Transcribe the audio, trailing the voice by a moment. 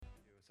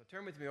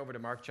Turn with me over to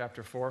Mark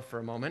chapter 4 for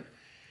a moment.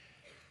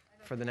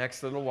 For the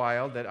next little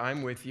while that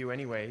I'm with you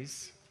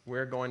anyways,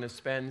 we're going to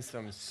spend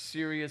some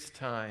serious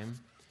time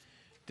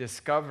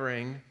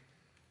discovering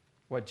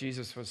what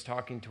Jesus was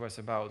talking to us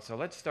about. So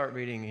let's start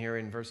reading here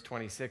in verse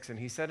 26. And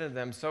he said unto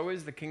them, So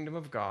is the kingdom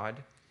of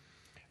God,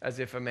 as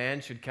if a man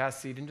should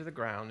cast seed into the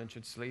ground, and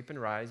should sleep and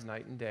rise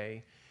night and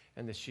day,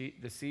 and the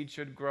seed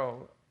should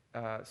grow,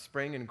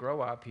 spring and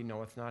grow up, he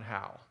knoweth not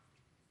how.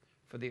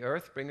 For the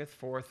earth bringeth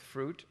forth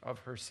fruit of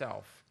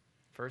herself,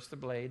 first the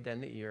blade, then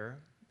the ear,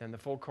 then the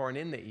full corn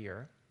in the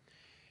ear.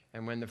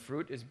 And when the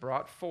fruit is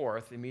brought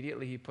forth,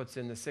 immediately he puts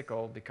in the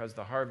sickle, because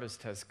the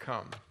harvest has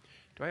come.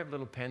 Do I have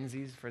little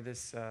pensies for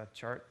this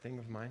chart thing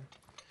of mine?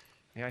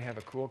 May I have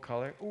a cool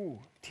color? Ooh,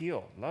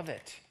 teal, love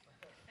it.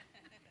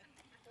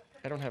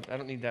 I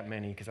don't need that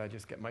many because I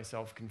just get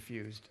myself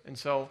confused. And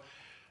so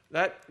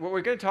what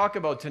we're going to talk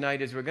about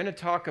tonight is we're going to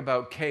talk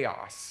about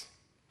chaos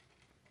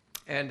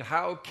and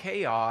how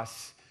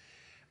chaos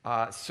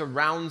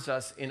surrounds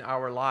us in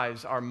our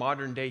lives. Our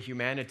modern day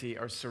humanity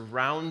are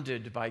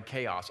surrounded by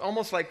chaos.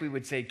 Almost like we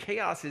would say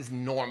chaos is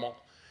normal.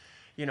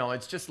 You know,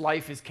 it's just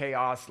life is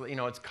chaos. You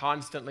know, it's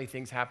constantly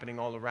things happening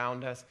all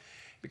around us.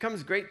 It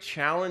becomes a great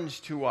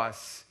challenge to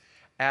us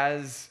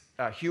as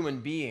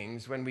human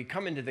beings. When we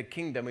come into the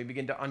kingdom, we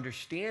begin to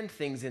understand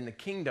things in the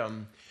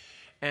kingdom,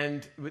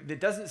 and it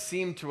doesn't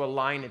seem to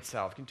align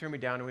itself. Can you turn me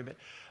down a wee bit?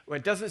 Well,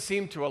 it doesn't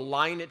seem to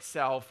align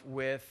itself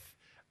with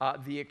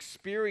the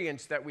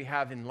experience that we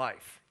have in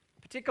life,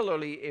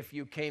 particularly if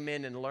you came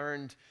in and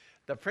learned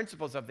the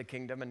principles of the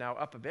kingdom, and now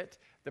up a bit,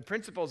 the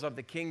principles of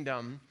the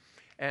kingdom.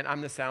 And I'm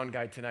the sound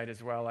guy tonight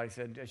as well. I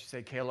should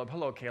say, Caleb,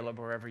 hello, Caleb,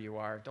 wherever you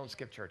are. Don't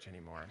skip church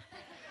anymore.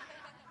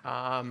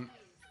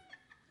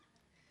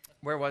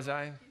 Where was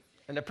I?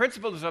 And the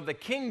principles of the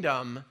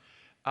kingdom,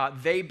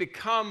 they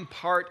become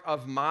part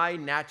of my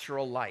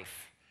natural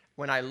life.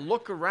 When I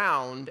look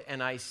around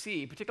and I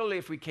see, particularly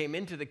if we came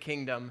into the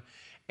kingdom,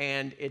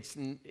 and it's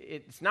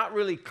not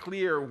really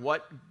clear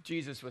what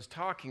Jesus was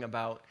talking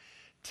about.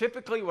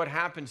 Typically what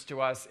happens to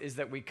us is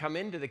that we come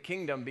into the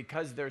kingdom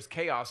because there's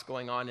chaos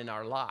going on in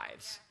our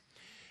lives.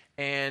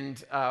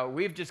 And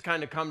we've just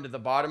kind of come to the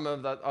bottom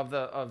of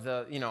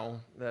the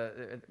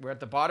we're at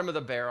the bottom of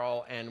the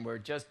barrel, and we're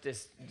just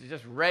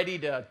ready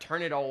to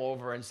turn it all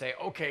over and say,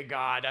 okay,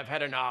 God, I've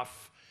had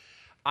enough.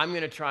 I'm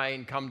going to try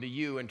and come to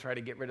you and try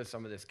to get rid of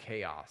some of this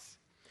chaos.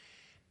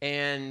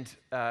 And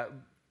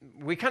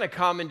we kind of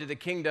come into the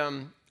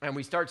kingdom and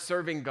we start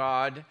serving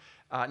God.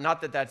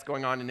 Not that that's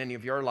going on in any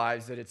of your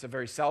lives, that it's a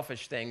very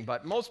selfish thing,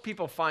 but most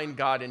people find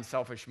God in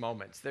selfish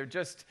moments. They're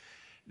just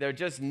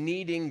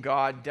needing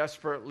God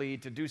desperately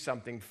to do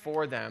something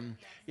for them.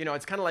 You know,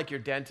 it's kind of like your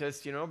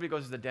dentist. You know, nobody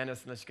goes to the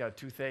dentist unless you got a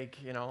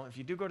toothache. You know, if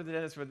you do go to the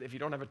dentist, if you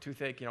don't have a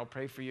toothache, you know,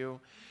 pray for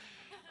you.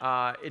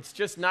 It's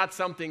just not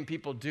something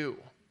people do.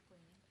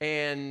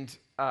 And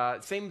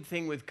same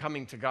thing with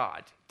coming to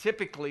God.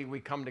 Typically,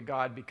 we come to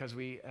God because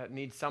we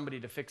need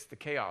somebody to fix the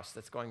chaos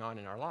that's going on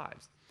in our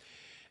lives.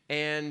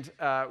 And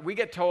we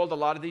get told a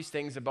lot of these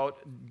things about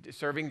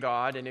serving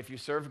God, and if you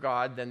serve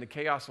God, then the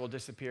chaos will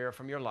disappear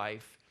from your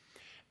life.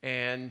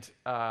 And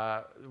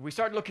we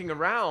start looking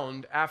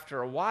around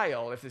after a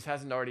while. If this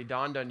hasn't already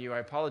dawned on you, I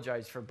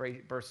apologize for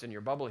bursting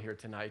your bubble here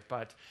tonight,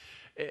 but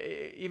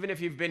even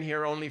if you've been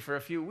here only for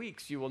a few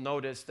weeks, you will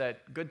notice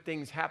that good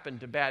things happen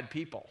to bad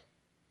people.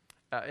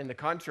 In the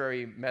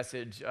contrary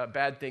message,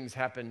 bad things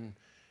happen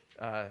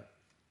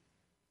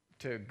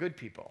to good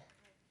people.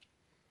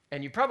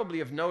 And you probably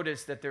have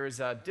noticed that there is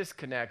a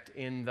disconnect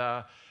in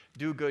the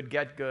do good,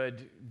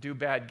 do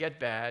bad, get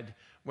bad,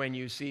 when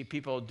you see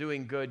people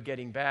doing good,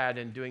 getting bad,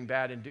 and doing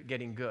bad and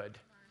getting good.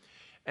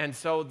 And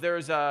so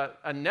there's a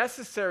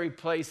necessary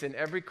place in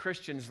every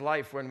Christian's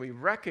life when we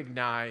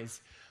recognize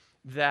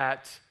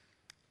that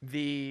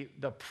the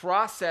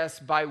process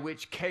by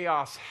which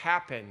chaos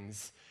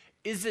happens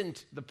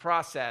isn't the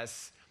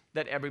process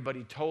that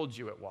everybody told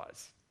you it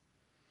was.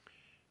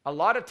 A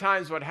lot of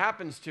times what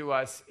happens to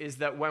us is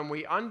that when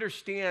we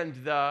understand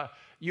the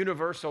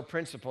universal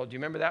principle, do you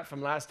remember that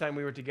from last time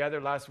we were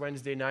together, last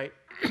Wednesday night?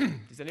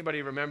 Does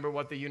anybody remember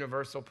what the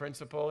universal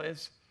principle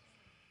is?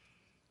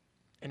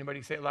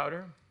 Anybody say it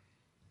louder?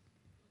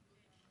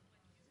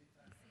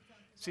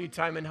 Seed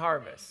time and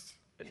harvest.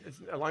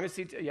 Along with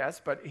seed, yes,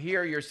 but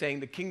here you're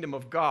saying the kingdom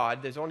of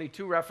God. There's only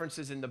 2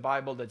 references in the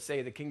Bible that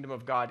say the kingdom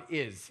of God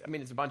is. I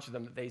mean, there's a bunch of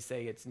them that they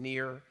say it's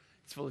near,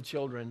 it's full of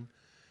children,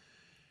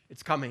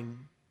 it's coming,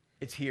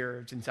 it's here,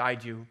 it's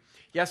inside you.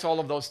 Yes, all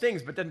of those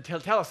things, but doesn't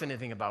tell us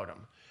anything about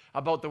them,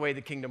 about the way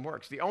the kingdom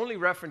works. The only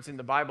reference in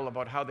the Bible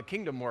about how the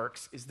kingdom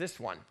works is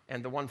this one,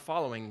 and the one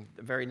following,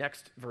 the very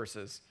next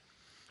verses,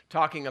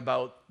 talking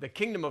about the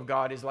kingdom of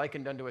God is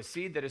likened unto a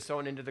seed that is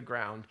sown into the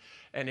ground,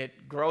 and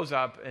it grows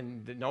up,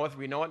 and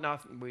we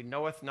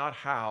knoweth not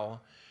how.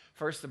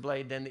 First the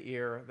blade, then the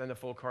ear, then the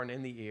full corn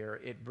in the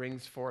ear. It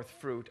brings forth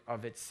fruit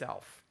of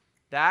itself.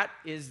 That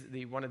is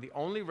one of the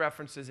only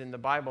references in the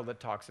Bible that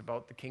talks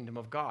about the kingdom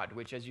of God,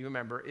 which, as you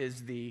remember,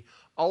 is the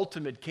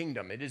ultimate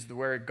kingdom. It is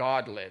where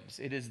God lives.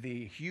 It is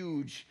the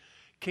huge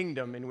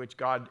kingdom in which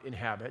God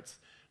inhabits.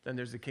 Then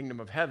there's the kingdom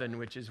of heaven,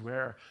 which is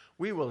where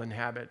we will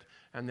inhabit.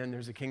 And then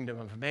there's the kingdom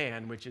of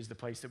man, which is the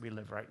place that we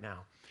live right now.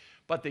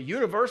 But the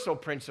universal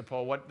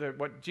principle,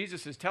 what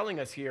Jesus is telling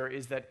us here,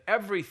 is that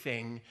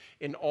everything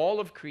in all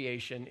of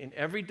creation, in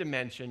every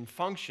dimension,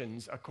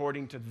 functions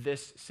according to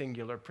this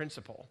singular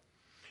principle.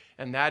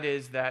 And that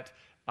is that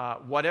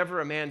whatever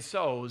a man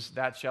sows,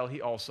 that shall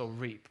he also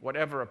reap.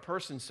 Whatever a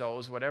person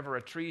sows, whatever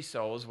a tree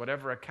sows,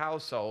 whatever a cow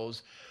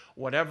sows,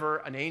 whatever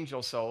an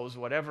angel sows,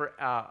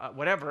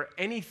 whatever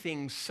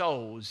anything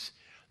sows,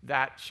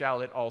 that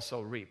shall it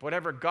also reap.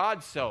 Whatever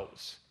God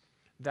sows,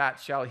 that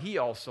shall he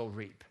also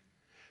reap.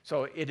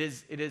 So it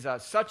is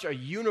such a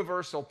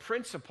universal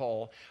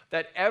principle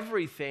that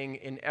everything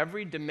in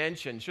every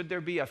dimension, should there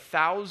be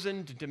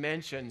 1,000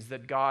 dimensions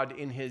that God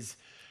in his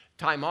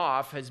time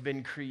off has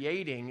been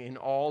creating in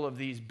all of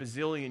these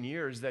bazillion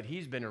years that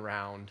he's been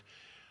around,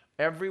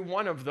 every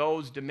one of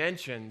those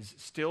dimensions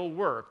still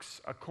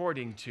works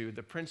according to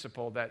the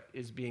principle that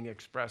is being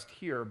expressed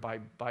here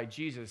by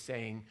Jesus,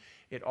 saying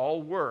it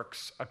all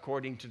works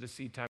according to the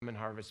seed time and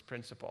harvest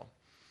principle.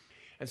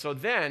 And so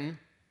then,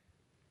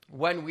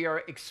 when we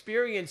are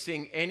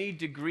experiencing any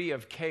degree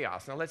of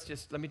chaos, now let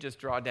me just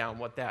draw down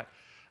what that,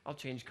 I'll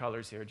change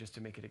colors here just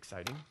to make it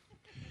exciting.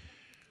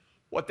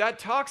 What that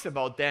talks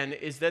about then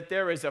is that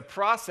there is a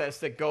process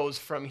that goes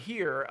from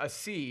here, a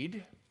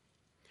seed,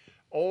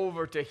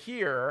 over to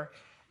here,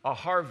 a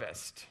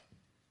harvest.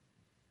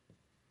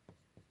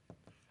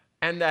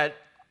 And that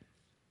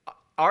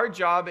our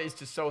job is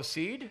to sow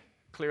seed,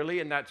 clearly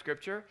in that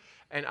scripture,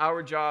 and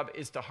our job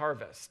is to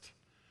harvest.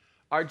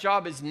 Our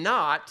job is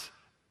not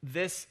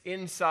this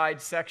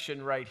inside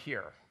section right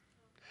here.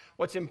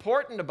 What's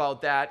important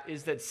about that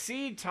is that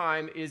seed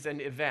time is an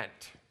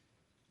event.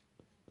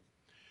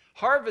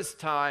 Harvest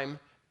time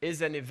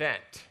is an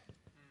event.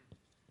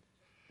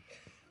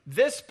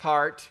 This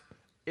part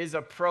is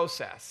a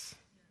process.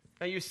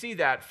 Now you see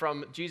that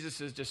from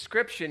Jesus'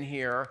 description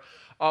here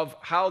of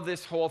how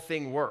this whole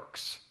thing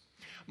works.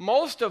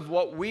 Most of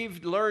what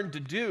we've learned to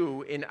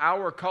do in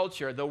our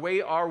culture, the way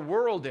our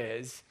world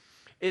is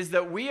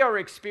that we are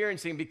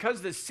experiencing,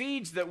 because the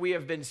seeds that we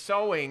have been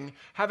sowing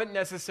haven't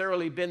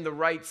necessarily been the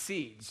right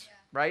seeds,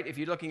 right? If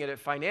you're looking at it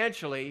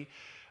financially,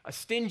 a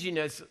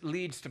stinginess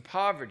leads to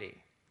poverty,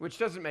 which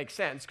doesn't make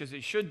sense because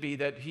it should be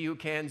that he who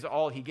cans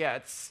all he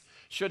gets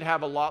should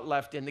have a lot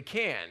left in the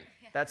can.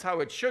 That's how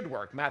it should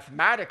work.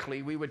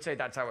 Mathematically, we would say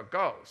that's how it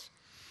goes.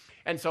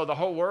 And so the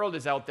whole world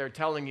is out there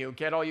telling you,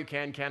 get all you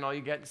can all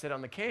you get, and sit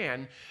on the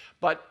can.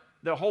 But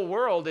the whole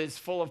world is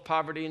full of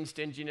poverty and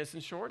stinginess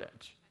and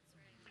shortage.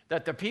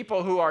 That the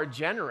people who are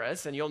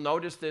generous, and you'll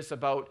notice this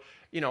about,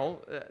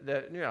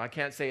 I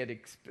can't say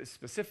it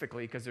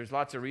specifically because there's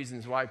lots of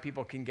reasons why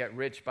people can get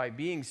rich by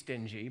being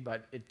stingy,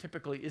 but it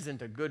typically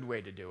isn't a good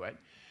way to do it.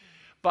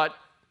 But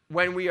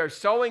when we are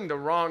sowing the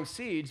wrong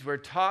seeds, we're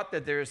taught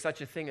that there is such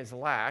a thing as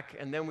lack,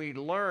 and then we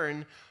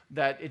learn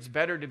that it's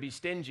better to be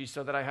stingy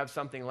so that I have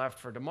something left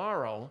for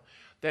tomorrow.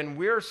 Then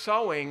we're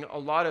sowing a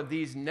lot of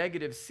these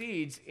negative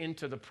seeds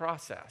into the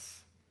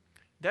process.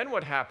 Then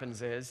what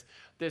happens is,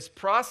 this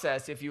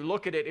process, if you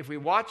look at it, if we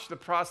watch the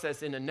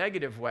process in a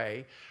negative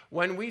way,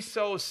 when we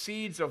sow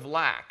seeds of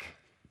lack,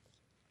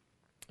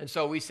 and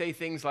so we say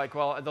things like,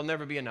 well, there'll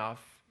never be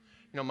enough.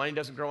 Money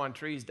doesn't grow on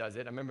trees, does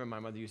it? I remember my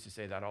mother used to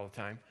say that all the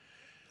time.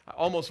 I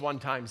almost one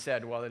time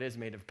said, well, it is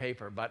made of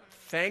paper, but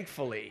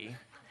thankfully,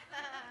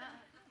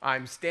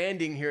 I'm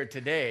standing here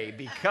today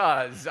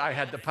because I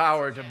had the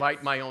power to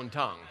bite my own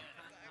tongue.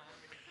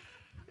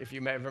 If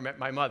you ever met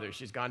my mother,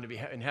 she's gone to be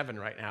in heaven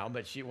right now,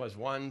 but she was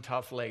one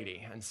tough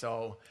lady. And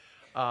so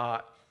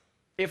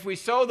if we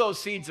sow those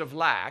seeds of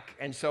lack,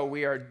 and so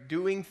we are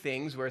doing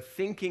things, we're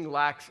thinking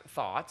lack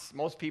thoughts.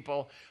 Most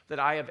people that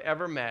I have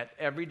ever met,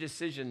 every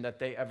decision that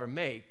they ever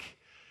make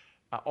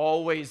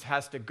always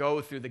has to go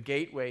through the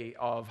gateway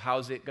of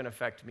how's it going to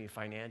affect me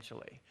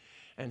financially.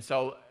 And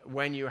so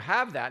when you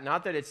have that,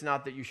 not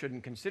that you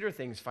shouldn't consider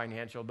things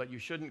financial, but you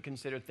shouldn't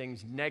consider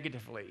things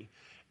negatively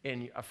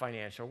in a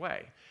financial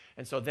way.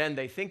 And so then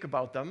they think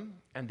about them,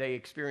 and they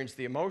experience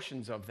the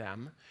emotions of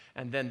them,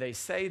 and then they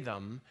say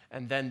them,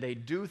 and then they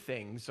do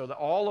things. So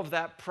all of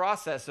that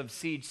process of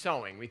seed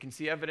sowing, we can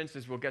see evidence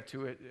as we'll get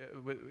to it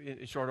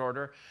in short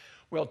order.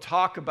 We'll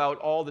talk about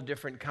all the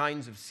different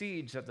kinds of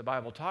seeds that the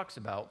Bible talks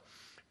about,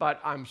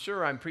 but I'm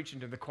sure I'm preaching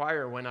to the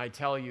choir when I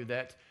tell you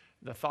that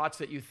the thoughts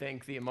that you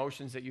think, the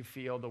emotions that you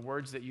feel, the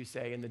words that you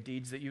say, and the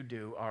deeds that you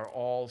do are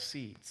all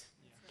seeds.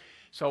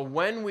 So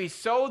when we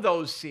sow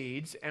those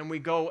seeds and we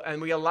go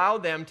and we allow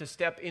them to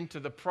step into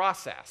the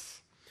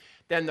process,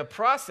 then the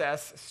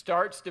process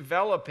starts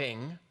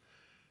developing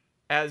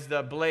as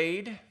the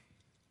blade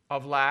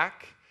of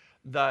lack,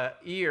 the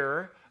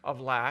ear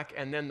of lack,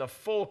 and then the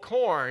full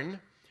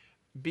corn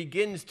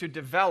begins to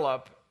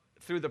develop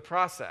through the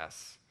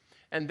process.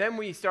 And then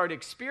we start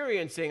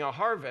experiencing a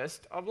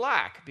harvest of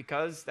lack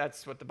because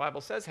that's what the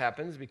Bible says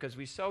happens because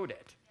we sowed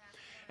it.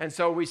 And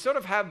so we sort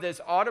of have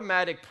this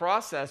automatic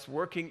process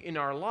working in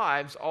our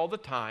lives all the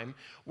time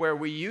where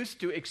we used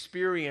to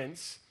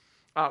experience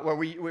where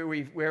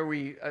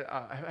we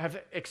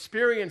have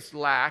experienced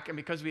lack, and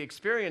because we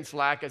experience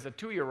lack as a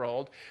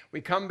 2-year-old,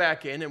 we come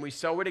back in and we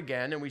sow it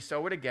again, and we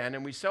sow it again,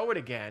 and we sow it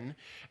again.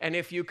 And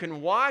if you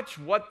can watch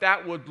what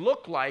that would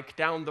look like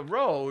down the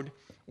road,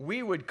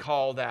 we would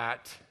call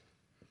that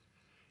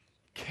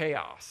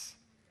chaos.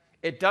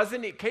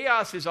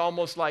 Chaos is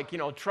almost like,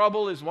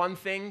 trouble is one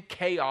thing,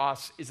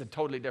 chaos is a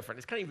totally different.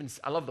 It's kind of even,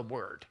 I love the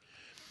word,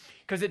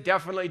 because it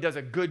definitely does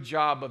a good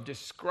job of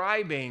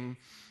describing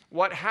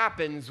what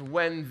happens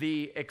when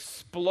the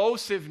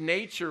explosive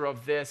nature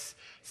of this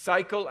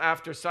cycle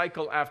after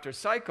cycle after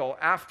cycle,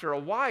 after a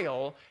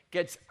while,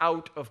 gets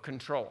out of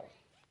control.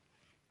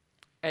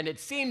 And it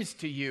seems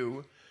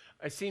to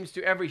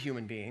every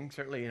human being,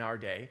 certainly in our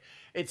day,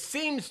 it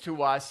seems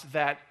to us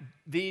that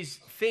these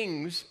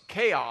things,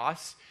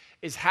 chaos,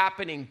 is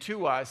happening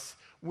to us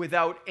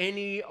without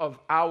any of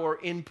our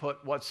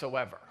input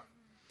whatsoever.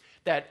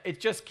 That it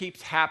just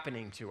keeps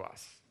happening to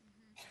us.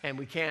 And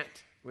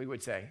we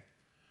would say,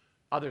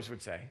 others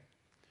would say,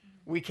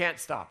 we can't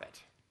stop it.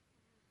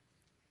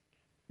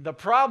 The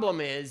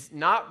problem is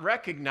not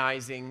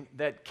recognizing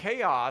that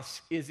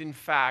chaos is in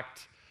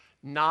fact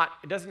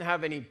it doesn't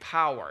have any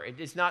power. It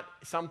is not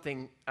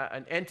something,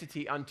 an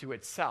entity unto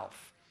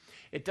itself.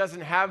 It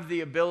doesn't have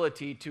the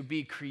ability to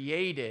be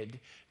created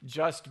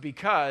just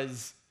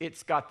because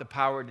it's got the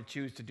power to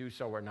choose to do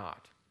so or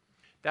not.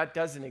 That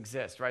doesn't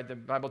exist, right? The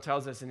Bible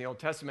tells us in the Old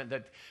Testament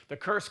that the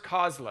curse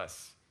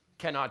causeless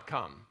cannot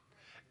come.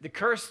 The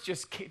curse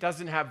just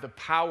doesn't have the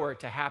power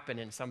to happen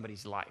in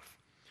somebody's life.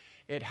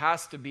 It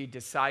has to be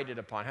decided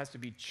upon, has to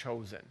be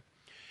chosen.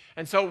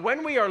 And so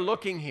when we are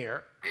looking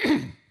here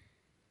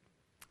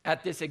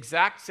at this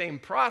exact same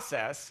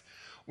process,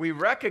 we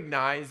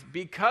recognize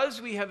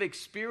because we have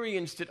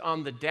experienced it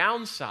on the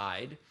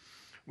downside,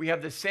 we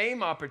have the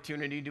same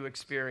opportunity to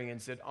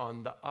experience it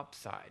on the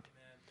upside.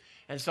 Amen.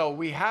 And so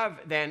we have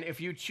then, if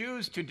you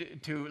choose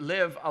to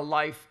live a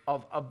life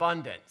of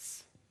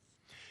abundance.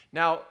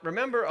 Now,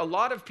 remember, a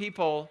lot of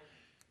people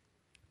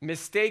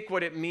mistake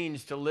what it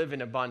means to live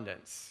in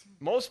abundance.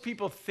 Most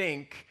people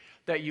think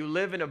that you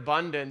live in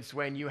abundance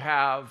when you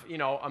have,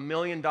 $1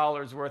 million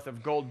worth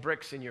of gold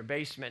bricks in your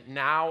basement.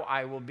 Now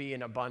I will be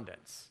in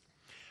abundance.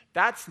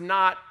 That's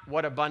not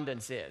what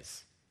abundance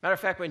is. Matter of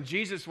fact, when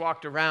Jesus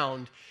walked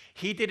around,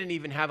 he didn't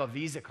even have a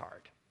Visa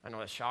card. I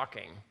know it's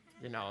shocking.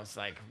 It's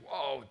like,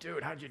 whoa,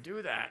 dude, how'd you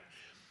do that?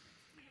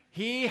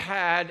 He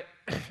had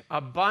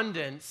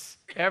abundance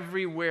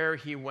everywhere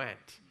he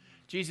went.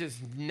 Jesus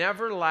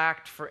never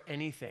lacked for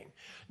anything.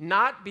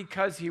 Not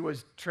because he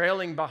was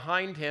trailing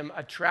behind him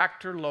a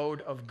tractor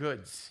load of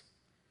goods.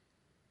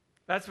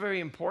 That's very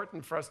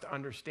important for us to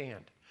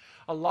understand.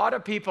 A lot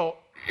of people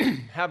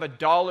have a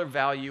dollar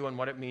value on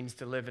what it means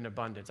to live in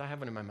abundance. I have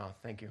one in my mouth,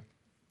 thank you.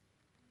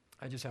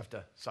 I just have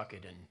to suck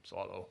it and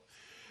swallow.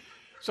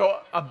 So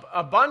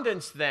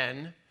abundance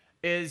then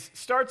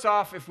starts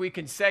off, if we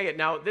can say it.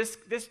 Now, this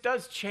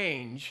does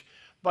change,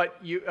 but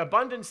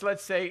abundance,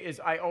 let's say, is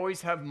I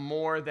always have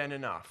more than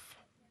enough.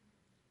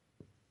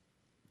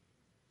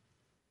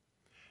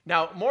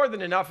 Now, more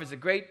than enough is a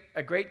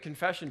great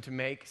confession to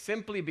make,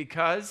 simply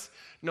because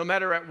no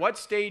matter at what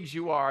stage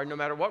you are, no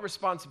matter what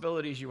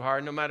responsibilities you are,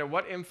 no matter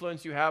what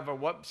influence you have or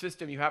what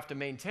system you have to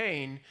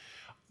maintain,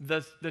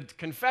 the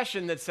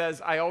confession that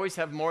says, I always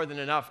have more than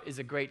enough is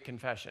a great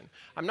confession.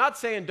 I'm not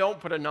saying don't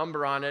put a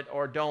number on it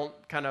or don't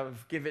kind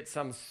of give it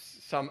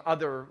some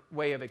other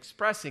way of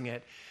expressing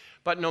it,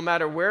 but no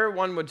matter where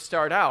one would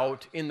start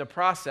out in the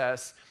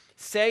process,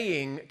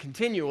 saying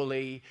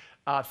continually,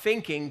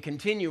 thinking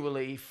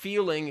continually,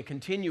 feeling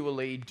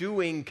continually,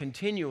 doing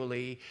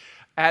continually,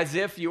 as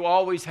if you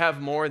always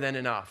have more than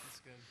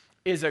enough,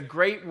 is a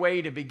great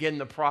way to begin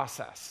the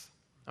process.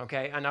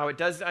 Okay, and now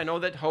I know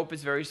that hope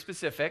is very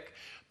specific,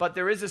 but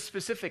there is a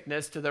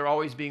specificness to there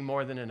always being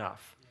more than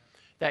enough.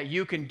 That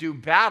you can do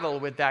battle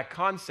with that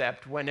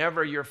concept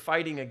whenever you're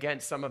fighting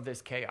against some of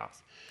this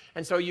chaos.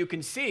 And so you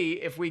can see,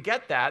 if we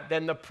get that,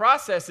 then the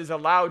process is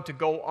allowed to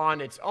go on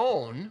its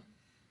own.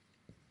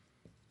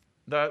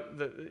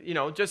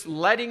 Just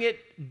letting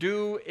it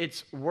do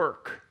its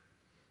work.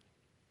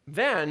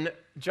 Then,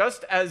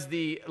 just as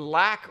the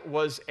lack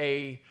was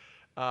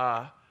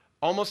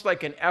almost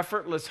like an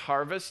effortless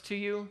harvest to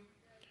you,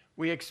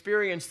 we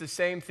experience the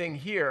same thing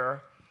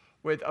here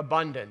with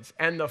abundance.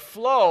 And the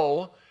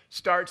flow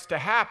starts to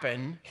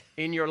happen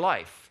in your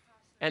life.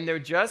 And they're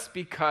just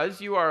because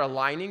you are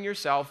aligning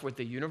yourself with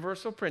the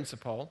universal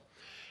principle,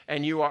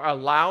 and you are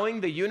allowing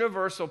the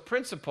universal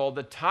principle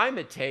the time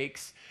it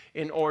takes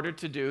in order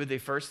to do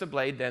first the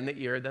blade, then the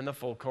ear, then the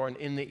full corn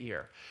in the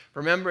ear.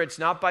 Remember, it's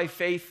not by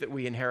faith that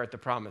we inherit the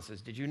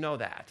promises. Did you know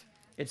that?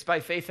 It's by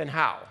faith and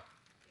how?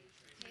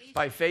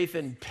 By faith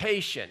and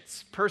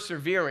patience.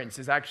 Perseverance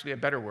is actually a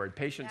better word.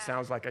 Patience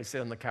sounds like I sit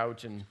on the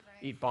couch and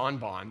eat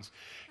bonbons.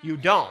 You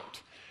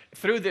don't.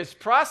 Through this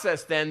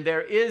process, then,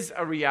 there is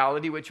a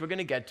reality which we're going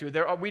to get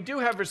to. We do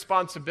have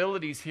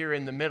responsibilities here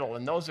in the middle,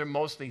 and those are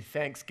mostly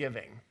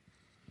thanksgiving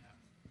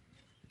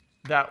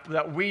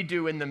that we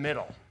do in the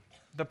middle.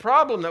 The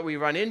problem that we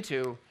run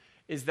into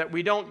is that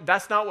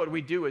that's not what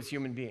we do as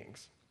human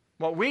beings.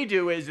 What we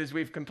do is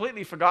we've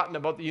completely forgotten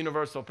about the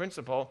universal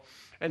principle,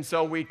 and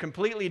so we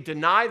completely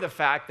deny the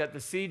fact that the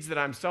seeds that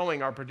I'm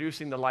sowing are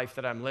producing the life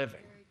that I'm living.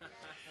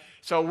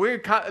 So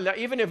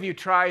even if you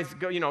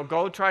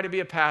go try to be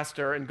a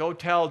pastor and go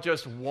tell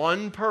just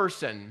one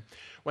person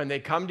when they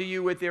come to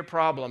you with their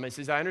problem, it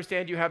says, I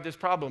understand you have this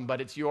problem,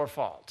 but it's your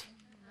fault.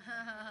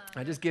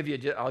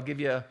 I'll give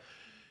you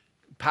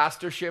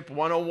pastorship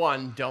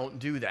 101, don't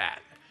do that.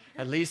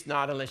 At least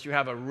not unless you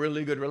have a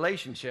really good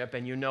relationship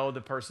and you know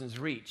the person's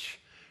reach,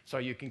 so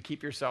you can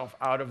keep yourself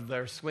out of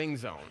their swing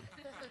zone.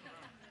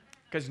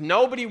 Because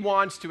nobody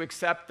wants to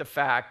accept the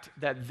fact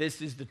that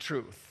this is the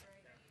truth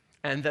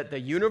and that the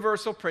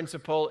universal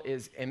principle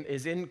is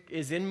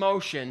in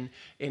motion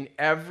in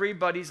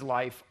everybody's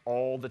life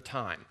all the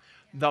time.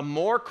 The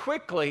more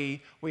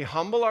quickly we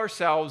humble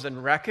ourselves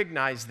and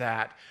recognize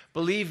that,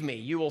 believe me,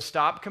 you will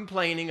stop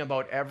complaining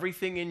about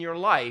everything in your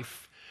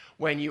life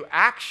when you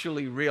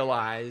actually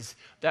realize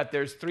that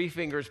there's 3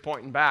 fingers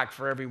pointing back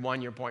for every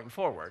one you're pointing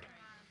forward.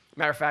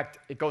 Matter of fact,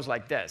 it goes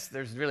like this.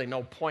 There's really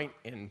no point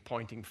in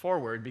pointing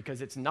forward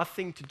because it's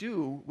nothing to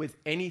do with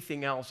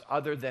anything else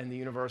other than the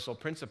universal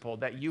principle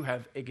that you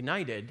have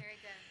ignited,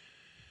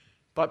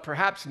 but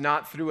perhaps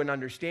not through an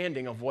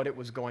understanding of what it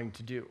was going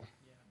to do.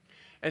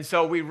 And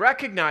so we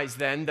recognize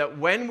then that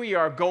when we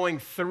are going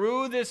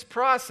through this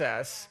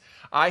process,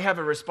 I have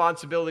a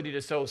responsibility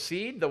to sow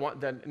seed.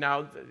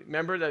 Now,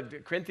 remember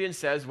that Corinthians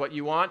says, what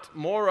you want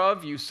more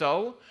of, you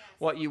sow.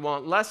 What you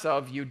want less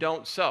of, you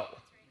don't sow.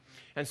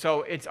 And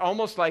so it's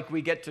almost like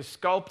we get to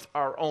sculpt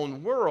our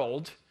own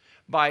world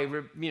by,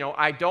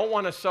 I don't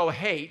want to sow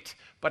hate,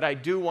 but I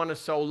do want to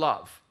sow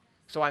love.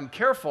 So I'm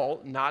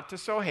careful not to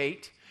sow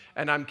hate,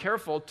 and I'm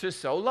careful to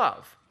sow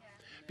love.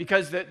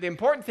 Because the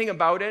important thing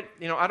about it,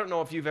 I don't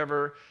know if you've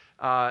ever,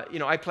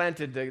 I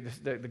planted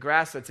the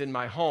grass that's in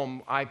my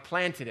home. I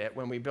planted it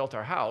when we built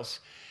our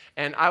house.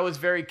 And I was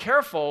very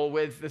careful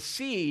with the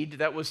seed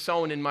that was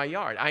sown in my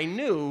yard. I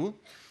knew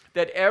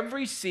that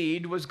every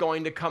seed was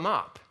going to come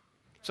up.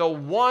 So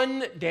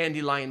one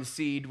dandelion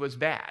seed was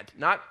bad.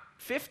 Not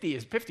 50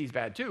 is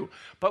bad too,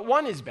 but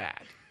one is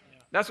bad.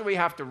 That's what we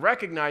have to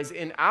recognize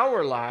in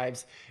our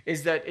lives,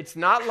 is that it's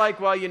not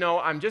like,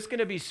 I'm just going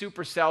to be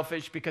super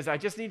selfish because I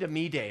just need a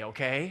me day,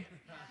 okay?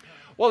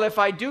 Well, if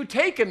I do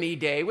take a me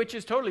day, which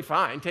is totally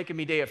fine, take a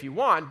me day if you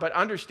want, but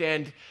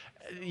understand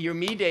your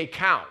me day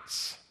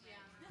counts,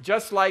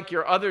 just like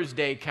your other's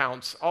day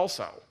counts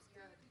also.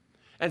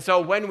 And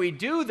so when we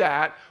do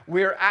that,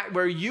 we're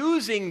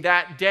using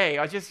that day.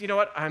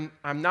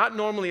 I'm not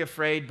normally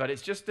afraid, but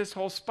it's just this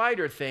whole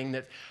spider thing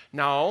that,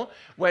 no,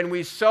 when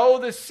we sow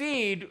the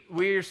seed,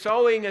 we're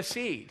sowing a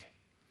seed.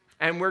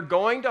 And we're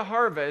going to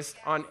harvest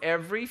on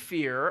every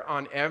fear,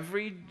 on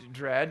every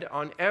dread,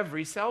 on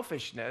every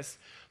selfishness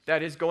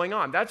that is going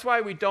on. That's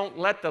why we don't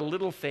let the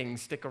little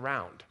things stick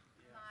around.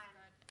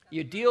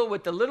 You deal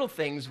with the little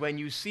things when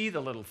you see the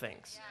little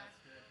things.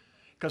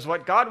 Because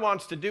what God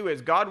wants to do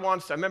is I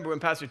remember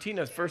when Pastor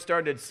Tina first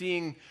started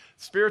seeing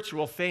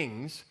spiritual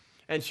things,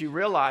 and she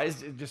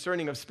realized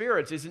discerning of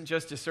spirits isn't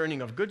just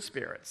discerning of good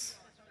spirits.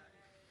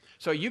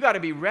 So you got to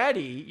be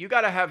ready. You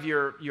got to have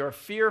your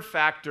fear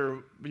factor,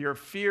 your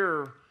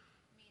fear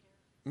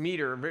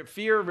meter,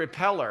 fear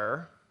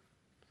repeller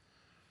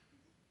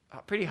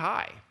pretty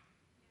high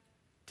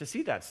to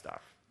see that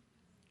stuff.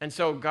 And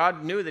so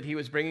God knew that he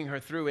was bringing her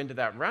through into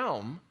that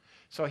realm,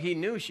 so he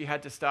knew she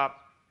had to stop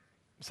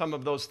some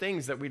of those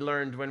things that we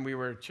learned when we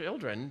were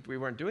children. We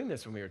weren't doing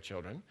this when we were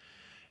children.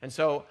 And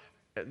so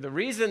the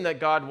reason that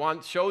God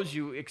lets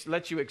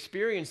you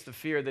experience the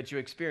fear that you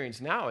experience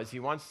now is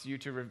he wants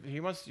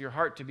your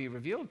heart to be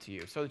revealed to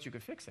you so that you can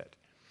fix it.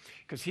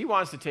 Because he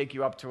wants to take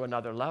you up to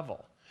another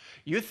level.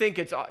 You think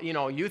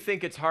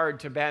it's hard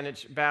to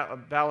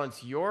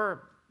balance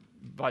your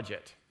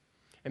budget.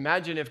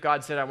 Imagine if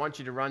God said, I want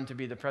you to run to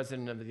be the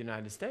president of the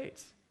United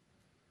States.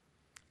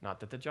 Not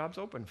that the job's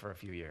open for a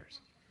few years.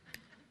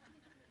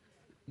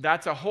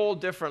 That's a whole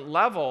different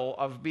level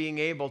of being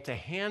able to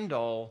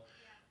handle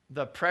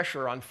the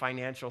pressure on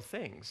financial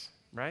things,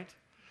 right?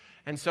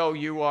 And so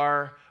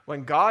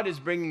when God is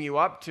bringing you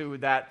up to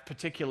that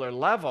particular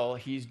level,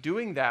 he's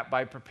doing that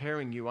by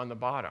preparing you on the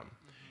bottom.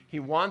 He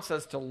wants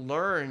us to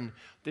learn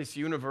this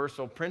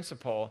universal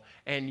principle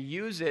and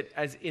use it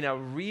as in a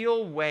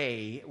real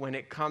way when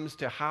it comes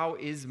to how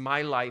is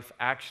my life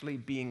actually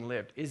being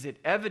lived? Is it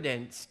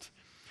evidenced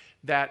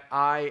that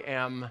I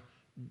am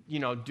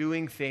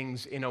doing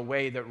things in a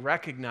way that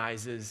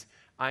recognizes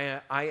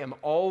I am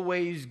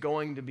always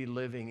going to be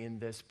living in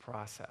this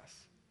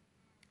process.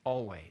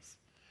 Always.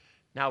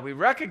 Now we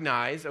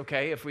recognize,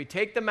 if we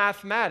take the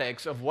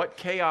mathematics of what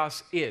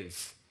chaos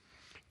is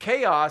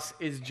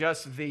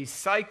just the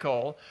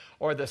cycle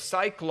or the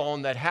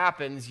cyclone that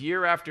happens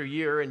year after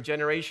year and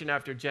generation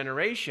after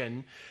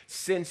generation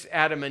since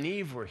Adam and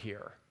Eve were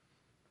here.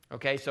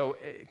 So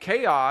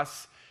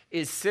chaos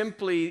is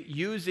simply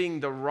using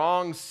the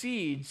wrong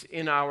seeds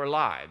in our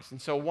lives.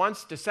 And so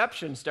once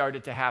deception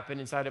started to happen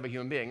inside of a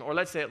human being, or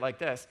let's say it like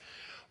this,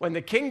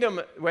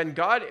 When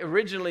God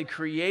originally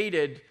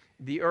created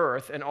the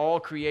earth and all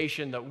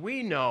creation that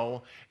we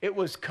know, it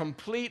was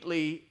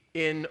completely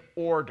in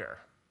order.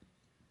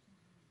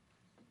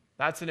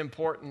 That's an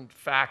important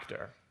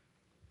factor.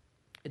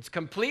 It's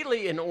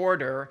completely in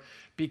order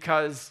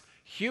because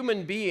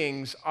human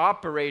beings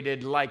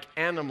operated like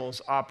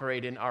animals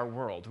operate in our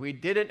world. We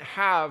didn't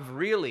have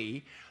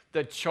really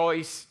the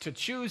choice to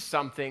choose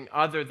something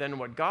other than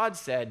what God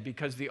said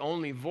because the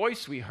only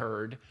voice we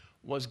heard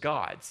was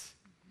God's.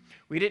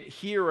 We didn't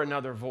hear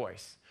another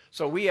voice.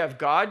 So we have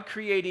God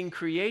creating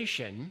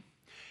creation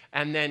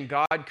and then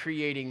God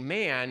creating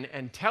man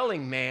and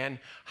telling man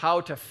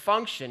how to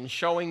function,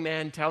 showing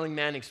man, telling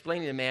man,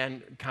 explaining to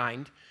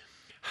mankind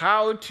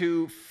how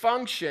to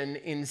function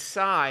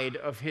inside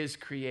of his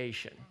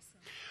creation.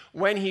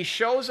 When he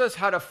shows us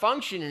how to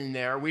function in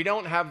there, we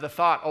don't have the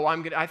thought,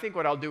 I think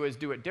what I'll do is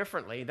do it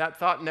differently. That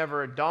thought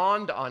never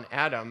dawned on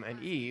Adam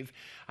and Eve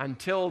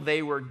until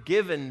they were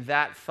given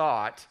that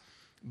thought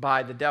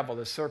by the devil,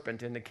 the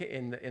serpent in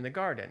the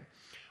garden.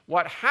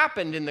 What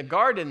happened in the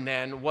garden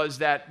then was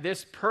that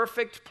this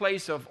perfect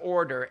place of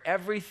order,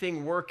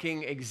 everything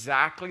working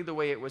exactly the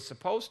way it was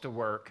supposed to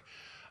work,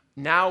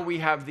 now we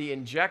have the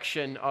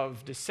injection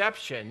of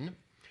deception,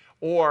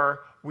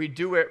 or we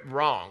do it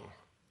wrong.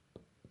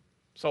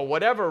 So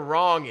whatever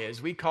wrong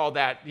is, we call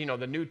that,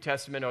 the New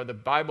Testament or the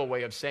Bible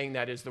way of saying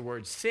that is the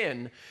word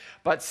sin.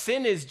 But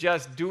sin is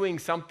just doing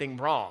something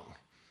wrong.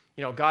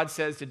 God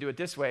says to do it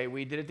this way,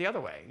 we did it the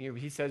other way.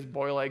 He says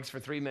boil eggs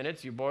for 3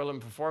 minutes, you boil them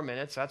for 4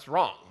 minutes, that's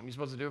wrong. You're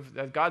supposed to do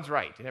it, God's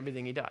right in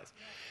everything he does.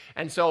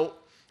 And so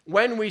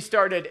when we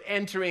started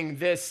entering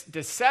this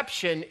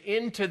deception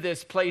into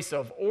this place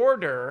of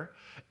order,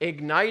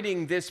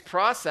 igniting this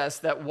process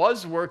that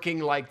was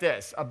working like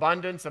this,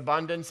 abundance,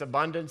 abundance,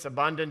 abundance,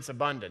 abundance,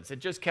 abundance. It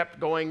just kept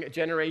going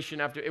generation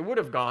after, it would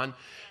have gone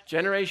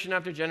generation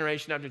after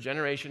generation after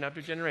generation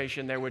after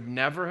generation. There would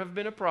never have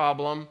been a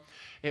problem.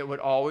 It would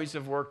always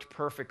have worked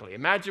perfectly.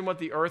 Imagine what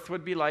the earth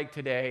would be like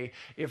today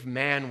if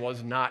man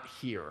was not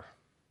here.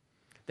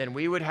 Then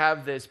we would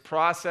have this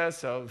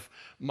process of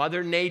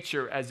Mother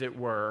Nature, as it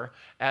were,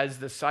 as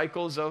the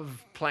cycles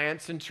of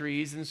plants and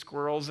trees and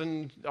squirrels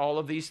and all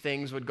of these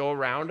things would go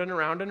around and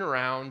around and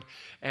around,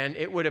 and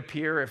it would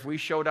appear, if we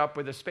showed up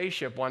with a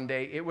spaceship one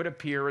day, it would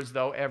appear as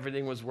though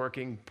everything was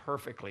working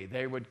perfectly.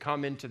 They would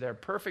come into their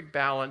perfect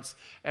balance,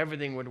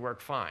 everything would work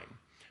fine,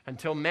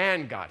 until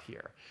man got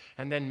here.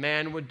 And then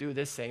man would do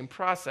this same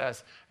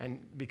process, and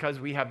because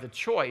we have the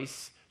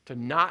choice to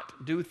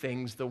not do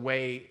things the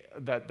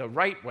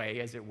right way,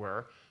 as it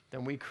were,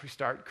 then we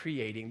start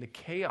creating the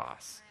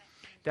chaos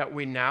that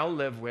we now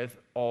live with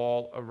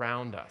all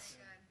around us.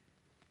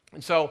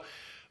 And so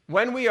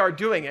when we are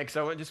doing it,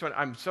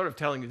 I'm sort of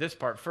telling you this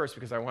part first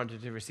because I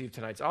wanted to receive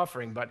tonight's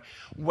offering, but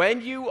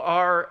when you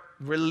are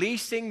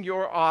releasing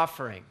your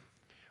offering,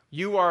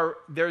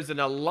 there's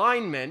an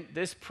alignment,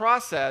 this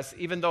process,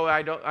 even though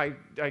I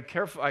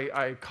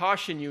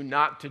caution you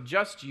not to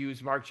just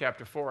use Mark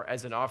chapter 4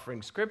 as an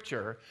offering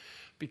scripture,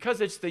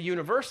 because it's the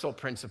universal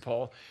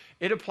principle.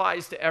 It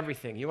applies to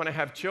everything. You want to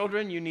have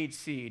children, you need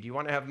seed. You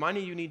want to have money,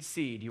 you need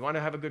seed. You want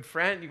to have a good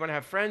friend, you want to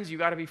have friends, you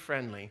got to be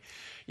friendly.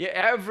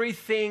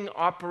 Everything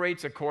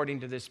operates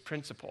according to this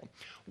principle.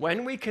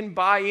 When we can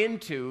buy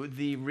into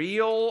the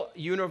real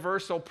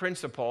universal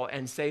principle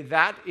and say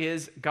that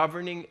is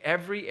governing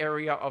every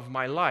area of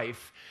my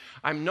life,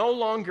 I'm no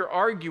longer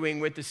arguing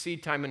with the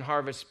seed time and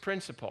harvest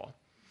principle.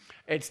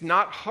 It's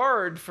not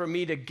hard for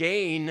me to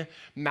gain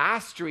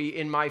mastery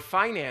in my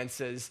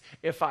finances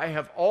if I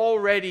have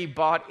already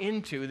bought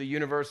into the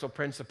universal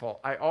principle.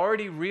 I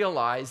already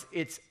realize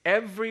it's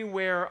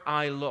everywhere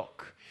I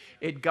look.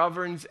 It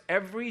governs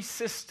every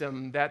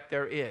system that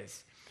there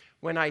is.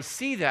 When I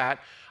see that,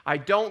 I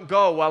don't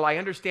go, well, I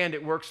understand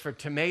it works for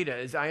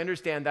tomatoes. I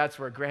understand that's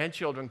where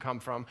grandchildren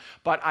come from,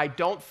 but I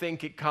don't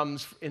think it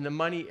comes in the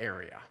money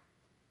area.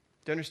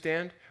 Do you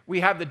understand? We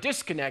have the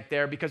disconnect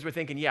there because we're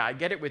thinking, I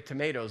get it with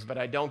tomatoes, but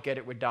I don't get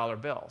it with dollar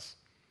bills.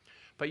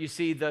 But you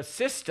see, the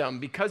system,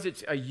 because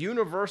it's a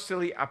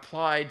universally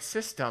applied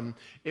system,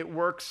 it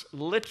works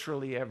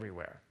literally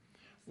everywhere.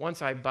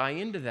 Once I buy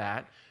into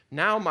that,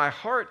 now my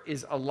heart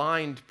is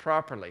aligned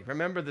properly.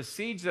 Remember, the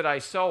seeds that I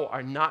sow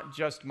are not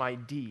just my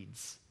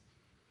deeds.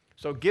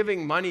 So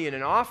giving money in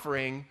an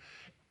offering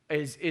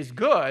is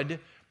good,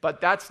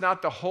 but that's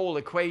not the whole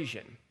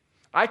equation.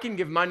 I can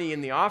give money in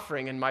the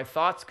offering, and my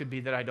thoughts could be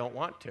that I don't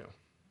want to.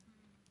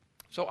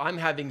 So I'm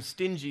having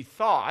stingy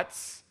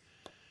thoughts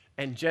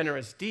and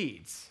generous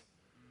deeds.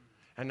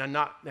 And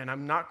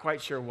I'm not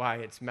quite sure why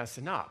it's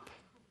messing up.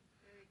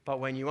 But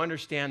when you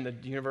understand the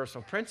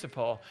universal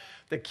principle,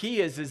 the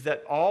key is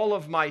that all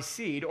of my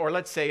seed, or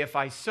let's say if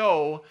I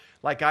sow,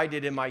 like I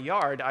did in my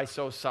yard, I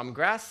sow some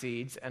grass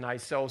seeds and I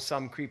sow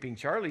some creeping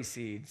Charlie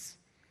seeds,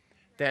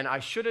 then I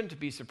shouldn't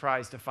be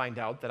surprised to find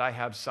out that I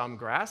have some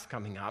grass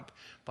coming up,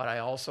 but I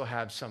also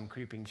have some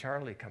creeping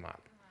Charlie come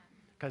up.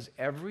 Because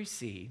every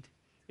seed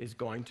is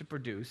going to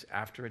produce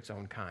after its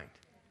own kind.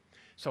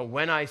 So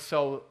when I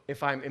sow,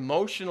 if I'm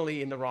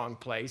emotionally in the wrong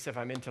place, if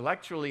I'm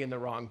intellectually in the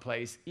wrong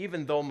place,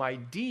 even though my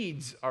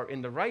deeds are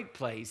in the right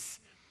place,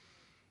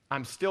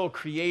 I'm still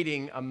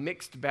creating a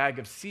mixed bag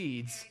of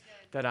seeds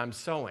that I'm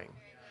sowing.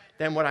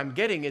 Then what I'm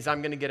getting is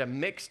I'm going to get a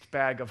mixed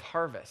bag of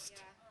harvest.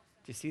 Do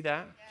you see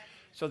that?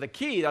 So the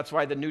key, that's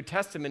why the New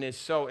Testament is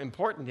so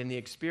important in the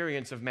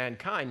experience of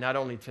mankind, not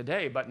only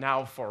today, but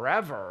now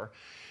forever,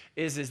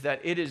 is that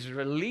it is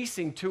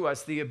releasing to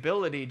us the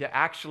ability to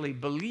actually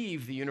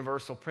believe the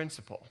universal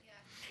principle. Yeah.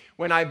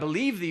 When I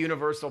believe the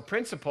universal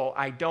principle,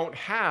 I don't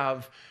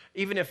have,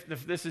 even if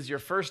this is your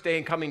first day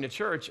in coming to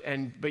church,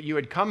 but you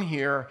had come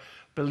here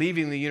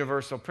believing the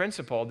universal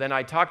principle, then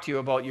I talk to you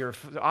about your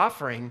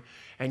offering,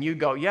 and you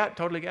go, yeah,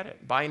 totally get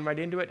it, buying right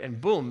into it,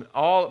 and boom,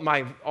 all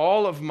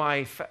of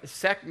my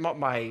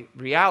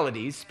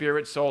realities,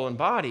 spirit, soul, and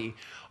body,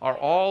 are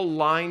all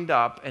lined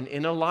up and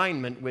in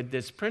alignment with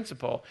this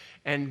principle,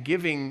 and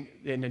giving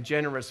in a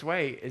generous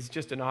way is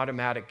just an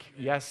automatic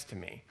yes to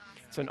me.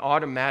 It's an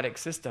automatic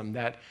system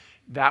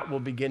that will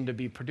begin to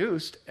be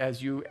produced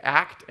as you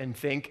act and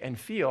think and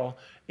feel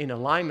in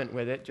alignment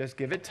with it. Just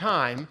give it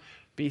time.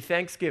 Be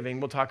thanksgiving.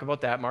 We'll talk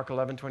about that, Mark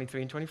 11,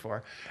 23 and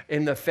 24.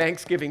 In the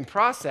thanksgiving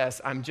process,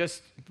 I'm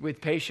just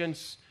with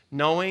patience,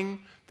 knowing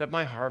that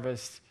my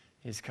harvest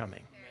is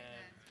coming. Amen.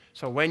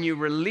 So when you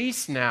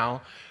release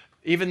now,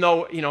 even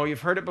though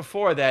you've heard it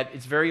before, that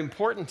it's very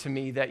important to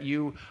me that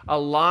you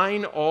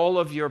align all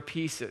of your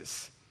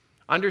pieces.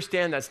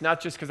 Understand that's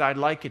not just because I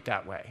like it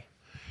that way.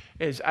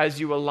 As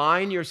you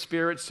align your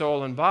spirit,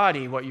 soul, and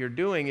body, what you're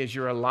doing is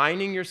you're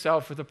aligning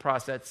yourself with a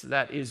process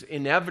that is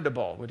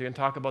inevitable. We're going to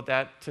talk about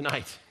that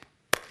tonight.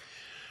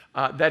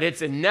 That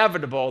it's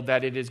inevitable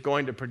that it is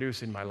going to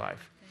produce in my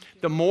life.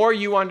 The more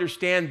you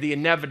understand the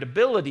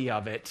inevitability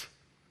of it,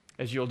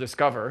 as you'll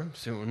discover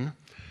soon,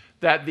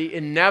 that the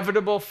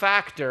inevitable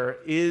factor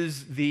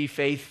is the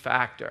faith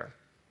factor.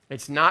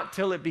 It's not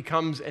till it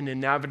becomes an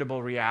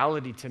inevitable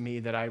reality to me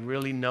that I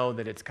really know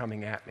that it's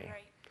coming at me.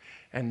 Right.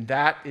 And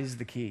that is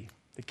the key.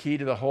 The key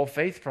to the whole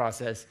faith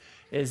process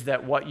is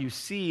that what you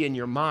see in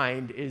your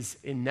mind is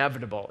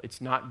inevitable. It's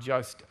not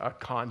just a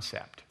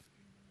concept.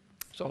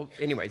 So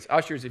anyways,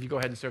 ushers, if you go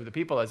ahead and serve the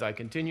people as I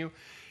continue,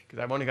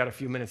 because I've only got a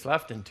few minutes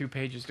left and 2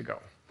 pages to go.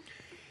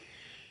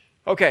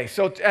 Okay,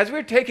 so as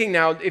we're taking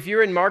now, if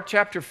you're in Mark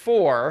chapter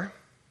 4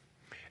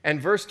 and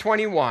verse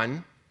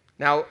 21,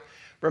 now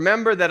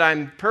remember that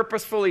I'm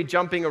purposefully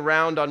jumping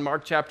around on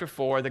Mark chapter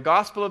 4. The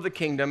gospel of the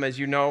kingdom, as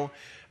you know,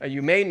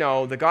 you may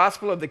know, the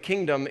gospel of the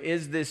kingdom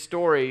is this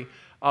story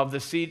of the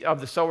seed of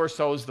the sower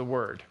sows the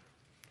word.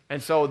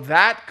 And so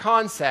that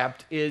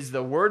concept is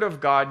the word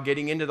of God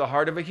getting into the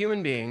heart of a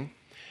human being.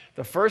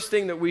 The first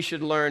thing that we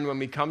should learn when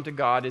we come to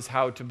God is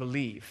how to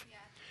believe. Yeah.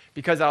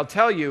 Because I'll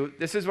tell you,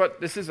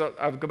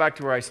 I'll go back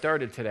to where I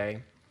started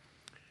today.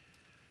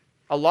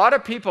 A lot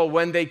of people,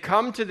 when they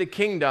come to the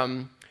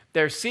kingdom,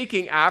 they're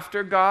seeking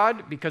after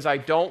God because I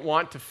don't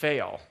want to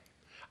fail.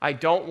 I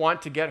don't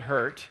want to get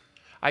hurt.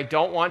 I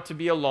don't want to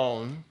be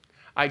alone.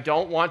 I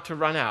don't want to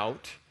run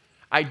out.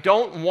 I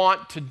don't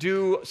want to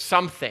do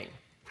something.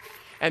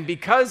 And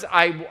because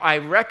I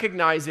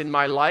recognize in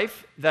my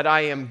life that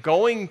I am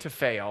going to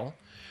fail,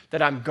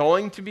 that I'm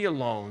going to be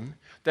alone,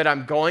 that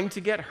I'm going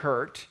to get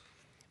hurt,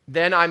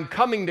 then I'm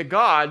coming to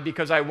God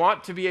because I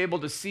want to be able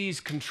to seize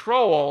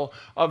control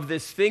of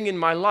this thing in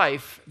my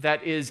life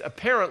that is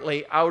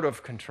apparently out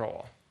of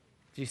control.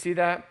 Do you see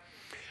that?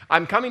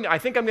 I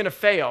think I'm going to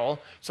fail,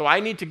 so I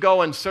need to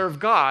go and serve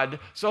God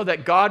so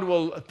that God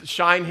will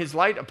shine his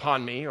light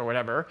upon me or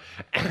whatever,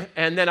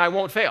 and then I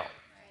won't fail.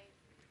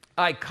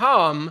 Right. I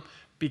come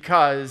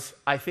because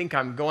I think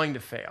I'm going to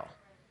fail.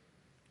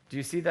 Do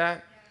you see that?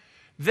 Yeah.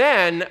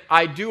 Then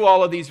I do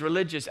all of these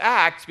religious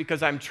acts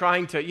because I'm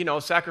trying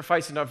to,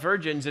 sacrifice enough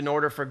virgins in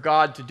order for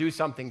God to do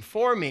something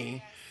for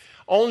me,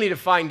 only to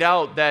find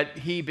out that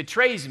he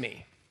betrays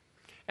me.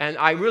 And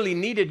I really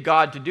needed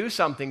God to do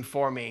something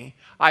for me.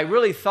 I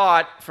really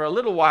thought, for a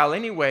little while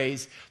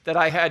anyways, that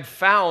I had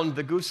found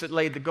the goose that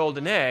laid the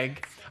golden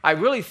egg. I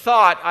really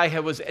thought I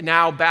was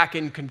now back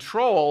in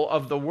control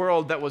of the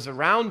world that was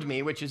around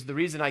me, which is the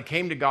reason I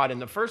came to God in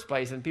the first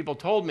place. And people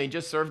told me,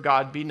 just serve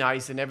God, be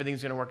nice, and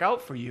everything's going to work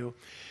out for you.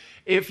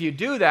 If you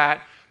do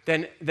that,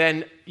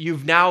 then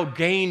you've now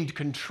gained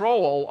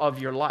control of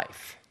your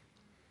life.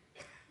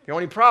 The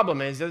only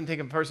problem is it doesn't take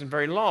a person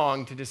very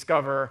long to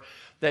discover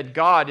that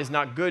God is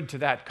not good to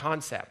that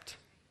concept.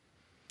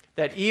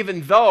 That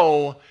even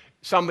though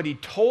somebody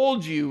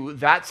told you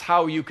that's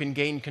how you can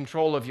gain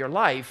control of your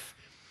life,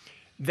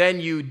 then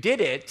you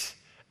did it,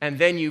 and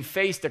then you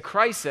faced a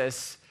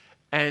crisis,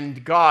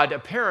 and God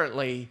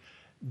apparently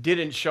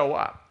didn't show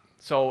up.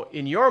 So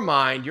in your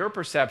mind, your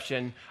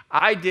perception,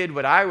 I did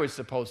what I was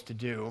supposed to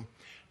do,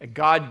 and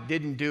God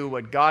didn't do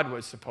what God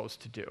was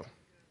supposed to do.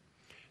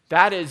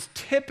 That is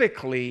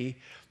typically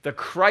the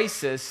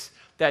crisis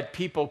that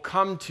people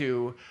come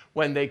to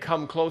when they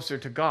come closer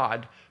to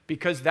God,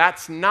 because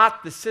that's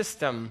not the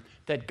system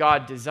that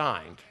God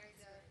designed.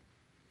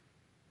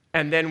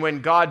 And then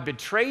when God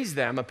betrays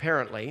them,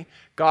 apparently,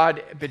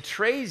 God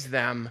betrays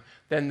them,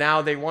 then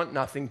now they want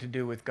nothing to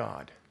do with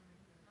God.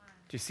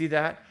 Do you see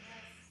that?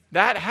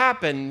 That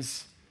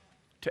happens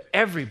to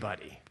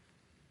everybody.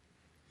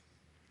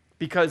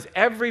 Because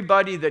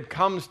everybody that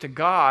comes to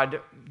God,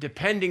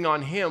 depending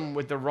on Him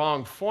with the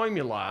wrong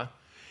formula,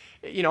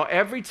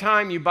 every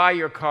time you buy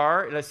your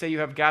car, let's say you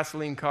have a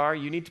gasoline car,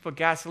 you need to put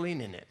gasoline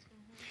in it.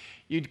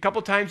 A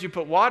couple times you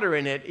put water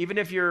in it, even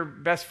if your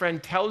best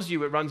friend tells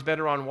you it runs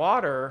better on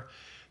water,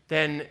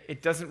 then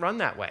it doesn't run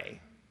that way.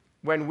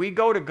 When we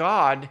go to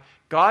God,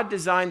 God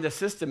designed the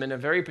system in a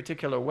very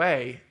particular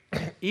way.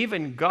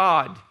 Even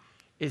God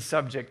is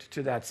subject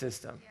to that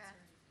system. Yeah.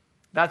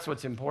 That's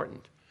what's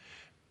important.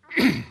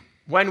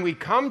 When we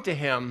come to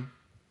Him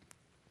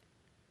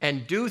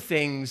and do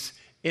things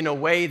in a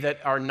way that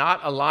are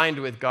not aligned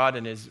with God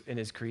and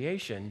His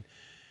creation,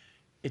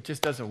 it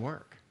just doesn't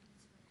work.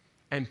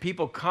 And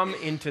people come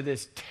into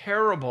this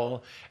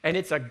terrible, and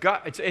it's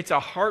a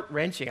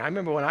heart-wrenching. I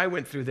remember when I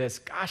went through this,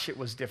 gosh, it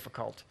was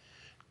difficult.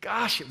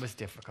 Gosh, it was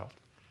difficult.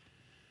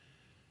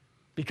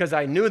 Because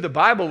I knew the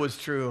Bible was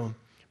true,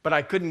 but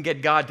I couldn't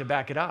get God to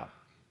back it up.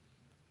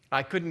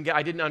 I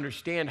didn't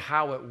understand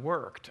how it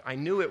worked. I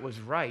knew it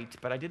was right,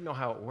 but I didn't know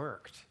how it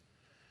worked.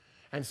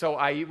 And so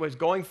I was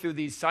going through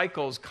these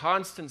cycles,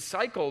 constant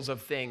cycles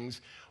of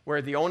things,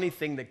 where the only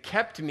thing that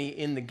kept me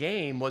in the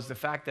game was the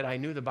fact that I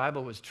knew the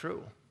Bible was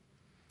true.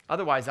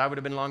 Otherwise, I would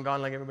have been long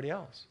gone like everybody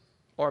else.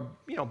 Or,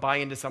 buy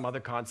into some other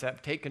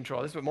concept, take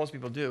control. This is what most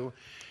people do,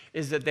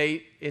 is that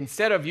they,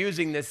 instead of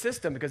using this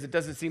system, because it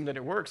doesn't seem that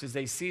it works, is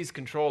they seize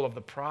control of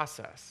the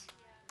process.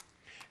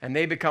 And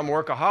they become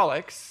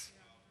workaholics,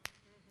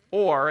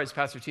 or, as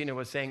Pastor Tina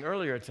was saying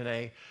earlier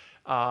today,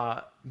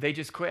 they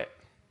just quit.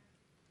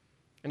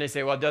 And they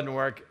say, well, it doesn't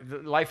work.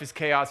 Life is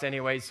chaos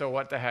anyway, so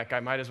what the heck? I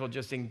might as well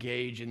just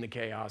engage in the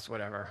chaos,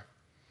 whatever.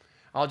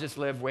 I'll just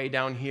live way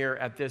down here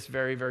at this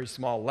very, very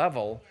small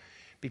level,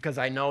 because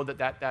I know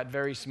that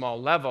very small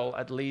level,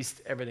 at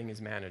least everything is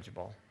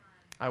manageable.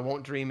 I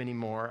won't dream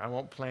anymore. I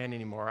won't plan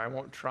anymore. I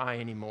won't try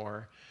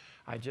anymore.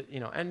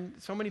 And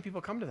so many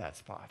people come to that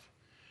spot.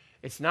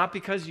 It's not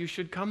because you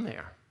should come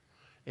there.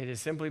 It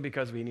is simply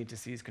because we need to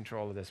seize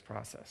control of this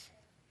process.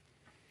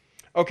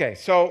 Okay,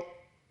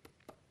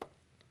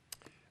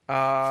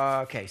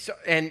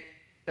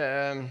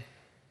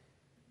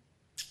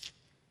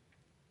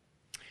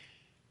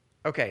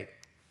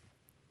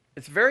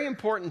 it's very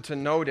important to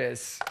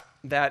notice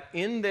that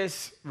in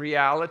this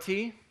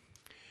reality,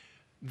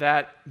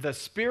 that the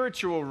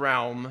spiritual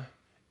realm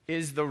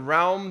is the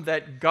realm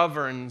that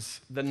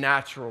governs the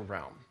natural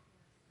realm.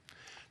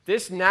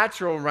 This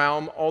natural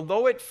realm,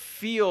 although it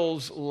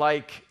feels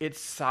like it's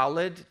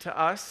solid to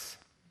us,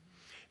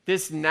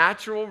 this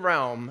natural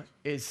realm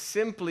is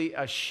simply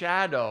a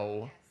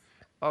shadow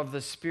of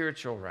the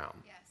spiritual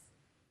realm. Yes.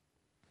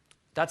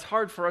 That's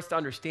hard for us to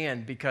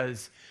understand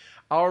because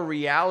our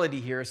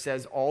reality here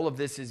says all of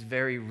this is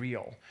very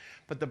real.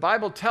 But the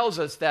Bible tells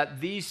us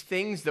that these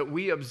things that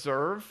we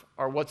observe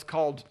are what's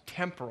called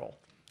temporal,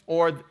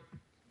 or,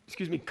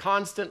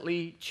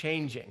 constantly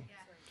changing. Yeah.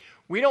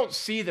 We don't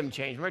see them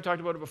change. Remember I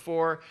talked about it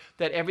before,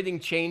 that everything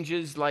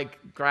changes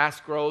like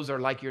grass grows or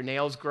like your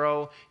nails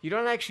grow. You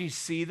don't actually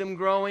see them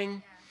growing. Yeah.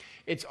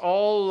 It's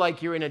all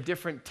like you're in a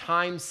different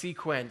time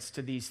sequence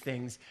to these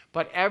things,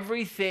 but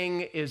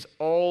everything is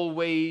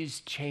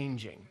always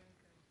changing.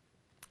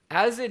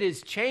 As it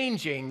is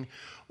changing,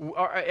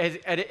 or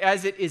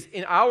as it is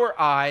in our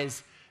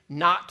eyes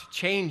not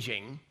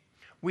changing,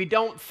 we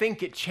don't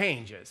think it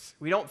changes.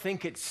 We don't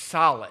think it's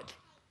solid.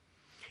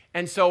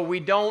 And so we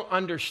don't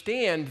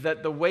understand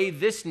that the way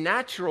this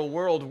natural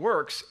world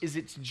works is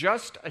it's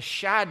just a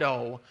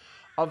shadow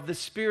of the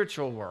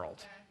spiritual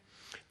world.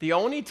 The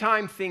only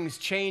time things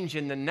change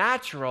in the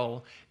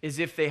natural is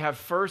if they have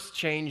first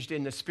changed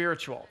in the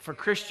spiritual. For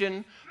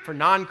Christian, for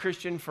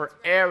non-Christian, for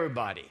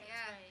everybody.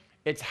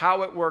 It's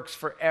how it works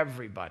for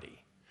everybody.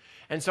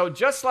 And so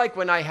just like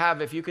when I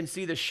have, if you can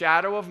see the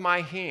shadow of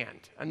my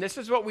hand, and this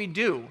is what we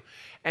do,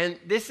 and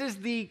this is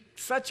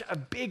such a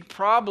big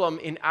problem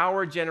in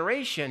our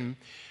generation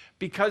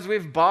because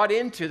we've bought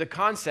into the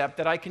concept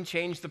that I can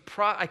change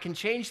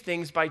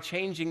things by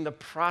changing the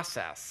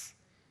process,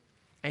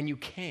 and you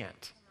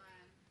can't.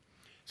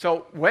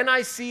 So when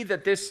I see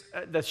that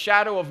the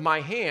shadow of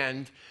my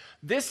hand,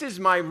 this is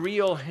my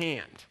real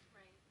hand.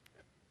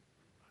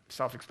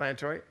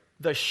 Self-explanatory.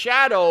 The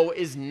shadow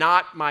is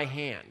not my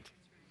hand.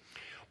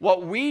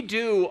 What we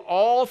do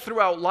all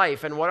throughout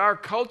life and what our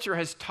culture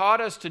has taught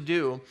us to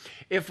do,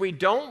 if we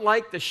don't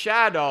like the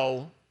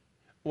shadow,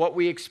 what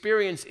we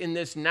experience in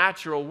this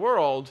natural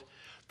world,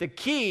 the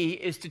key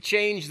is to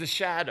change the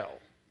shadow.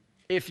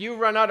 If you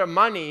run out of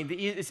money,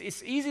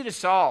 it's easy to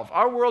solve.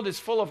 Our world is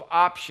full of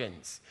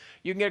options.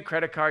 You can get a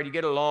credit card, you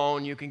get a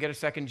loan, you can get a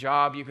second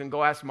job, you can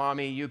go ask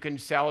mommy, you can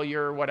sell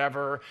your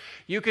whatever.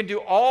 You can do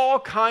all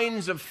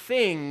kinds of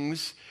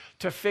things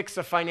to fix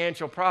a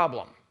financial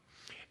problem.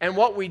 And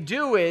what we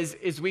do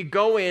is we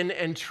go in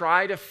and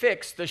try to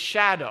fix the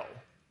shadow.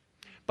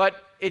 But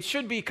it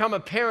should become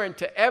apparent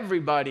to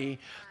everybody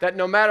that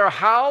no matter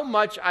how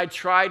much I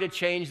try to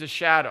change the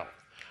shadow,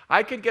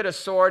 I could get a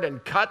sword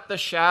and cut the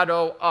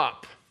shadow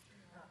up.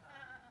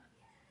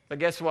 But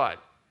guess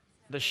what?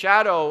 The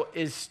shadow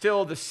is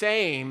still the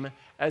same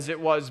as it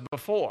was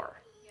before.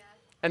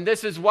 And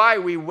this is why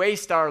we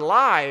waste our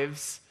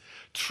lives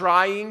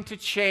trying to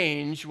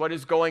change what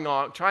is going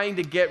on, trying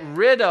to get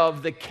rid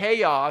of the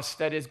chaos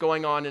that is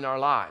going on in our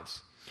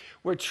lives.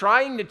 We're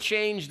trying to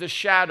change the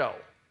shadow.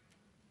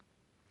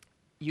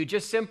 You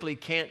just simply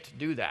can't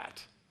do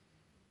that.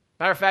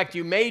 Matter of fact,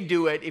 you may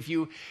do it if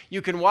you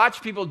can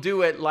watch people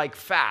do it like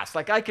fast.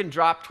 Like I can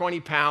drop 20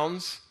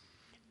 pounds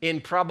in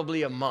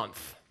probably a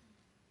month.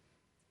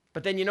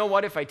 But then you know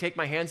what? If I take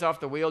my hands off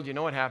the wheel, do you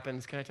know what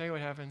happens? Can I tell you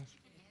what happens?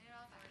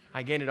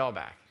 I gain it all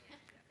back.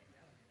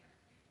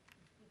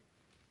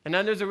 And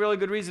then there's a really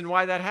good reason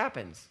why that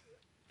happens.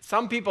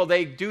 Some people,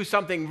 they do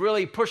something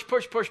really push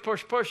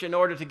in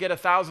order to get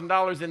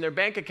 $1,000 in their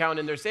bank account,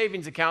 in their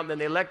savings account, and then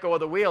they let go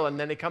of the wheel, and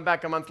then they come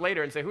back a month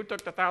later and say, who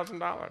took the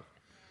 $1,000?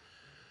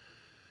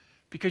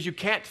 Because you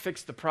can't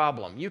fix the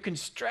problem. You can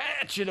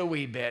stretch it a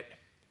wee bit,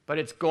 but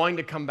it's going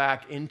to come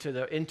back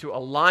into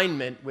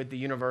alignment with the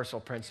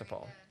universal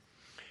principle.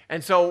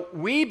 And so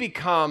we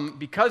become,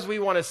 because we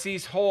want to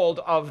seize hold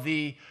of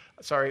the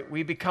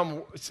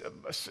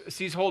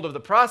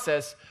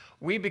process,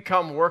 we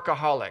become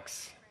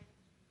workaholics.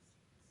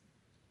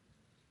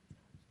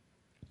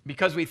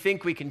 Because we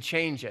think we can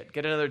change it.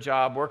 Get another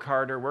job, work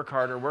harder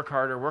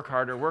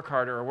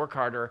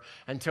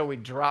until we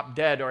drop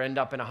dead or end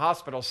up in a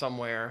hospital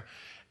somewhere.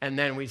 And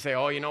then we say,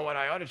 oh, you know what?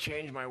 I ought to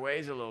change my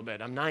ways a little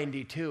bit. I'm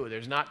 92.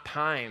 There's not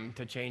time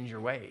to change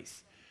your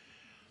ways.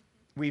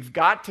 We've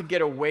got to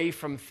get away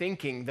from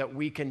thinking that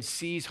we can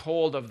seize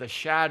hold of the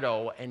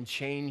shadow and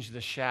change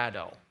the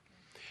shadow.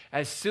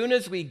 As soon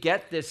as we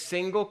get this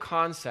single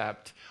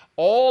concept,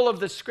 all of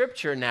the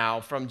scripture now,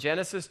 from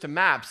Genesis to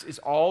Maps, is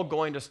all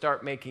going to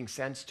start making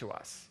sense to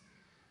us.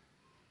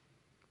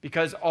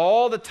 Because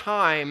all the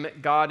time,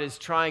 God is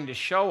trying to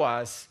show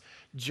us,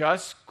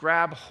 just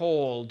grab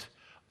hold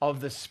of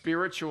the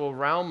spiritual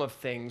realm of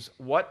things,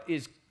 what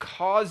is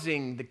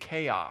causing the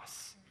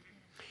chaos.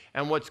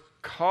 And what's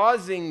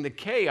causing the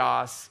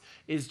chaos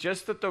is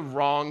just that the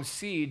wrong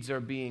seeds are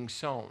being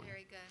sown.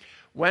 Very good.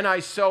 When I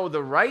sow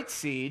the right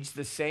seeds,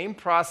 the same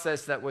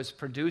process that was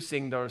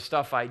producing the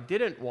stuff I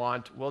didn't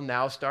want will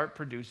now start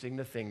producing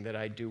the thing that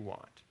I do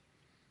want.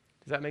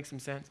 Does that make some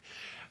sense?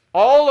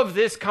 All of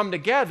this come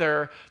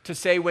together to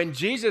say when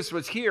Jesus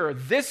was here,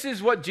 this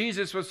is what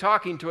Jesus was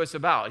talking to us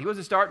about. He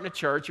wasn't starting a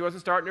church. He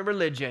wasn't starting a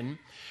religion.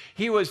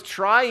 He was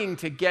trying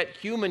to get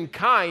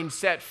humankind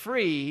set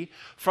free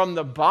from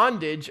the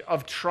bondage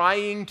of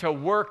trying to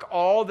work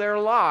all their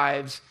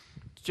lives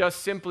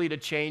just simply to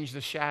change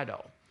the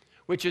shadow,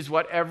 which is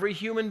what every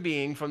human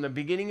being from the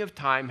beginning of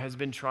time has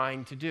been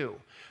trying to do.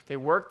 They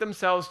work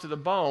themselves to the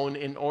bone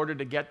in order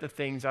to get the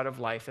things out of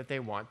life that they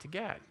want to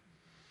get,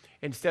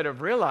 instead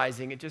of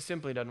realizing it just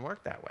simply doesn't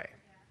work that way.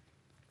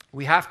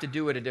 We have to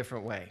do it a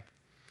different way.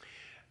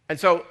 And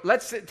so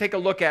let's take a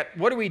look at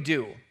what do we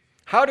do?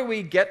 How do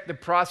we get the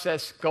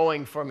process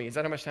going for me? Is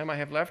that how much time I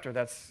have left, or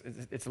it's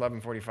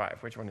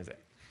 11:45? Which one is it?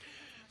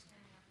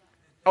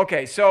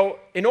 Okay, so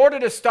in order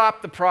to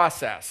stop the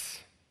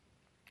process,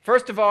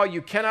 first of all,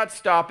 you cannot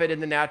stop it in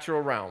the natural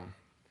realm.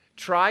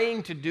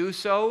 Trying to do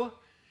so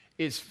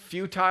is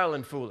futile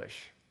and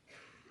foolish.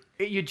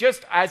 You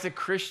just, as a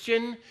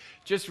Christian,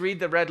 just read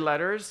the red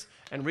letters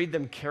and read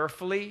them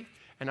carefully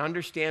and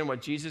understand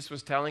what Jesus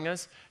was telling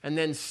us, and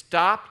then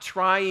stop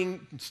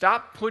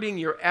putting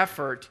your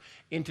effort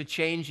into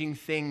changing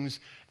things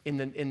in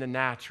the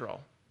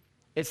natural.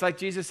 It's like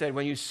Jesus said,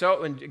 when you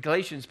sow, in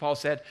Galatians, Paul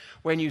said,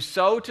 when you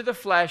sow to the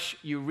flesh,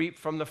 you reap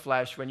from the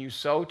flesh. When you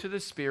sow to the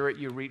Spirit,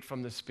 you reap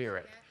from the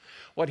Spirit. Yeah.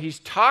 What he's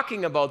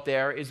talking about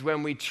there is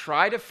when we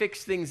try to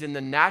fix things in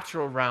the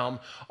natural realm,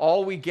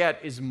 all we get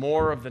is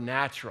more of the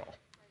natural.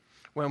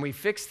 When we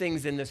fix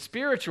things in the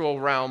spiritual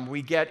realm,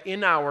 we get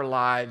in our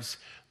lives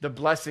the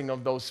blessing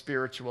of those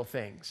spiritual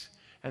things.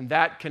 And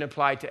that can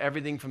apply to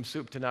everything from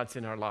soup to nuts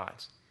in our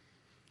lives.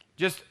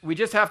 We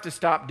just have to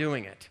stop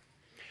doing it.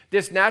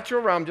 This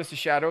natural realm, just a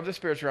shadow of the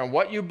spiritual realm,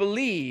 what you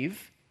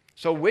believe,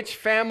 so which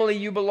family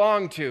you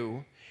belong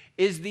to,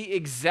 is the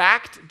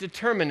exact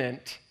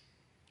determinant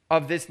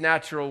of this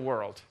natural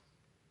world.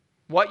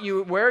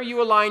 Where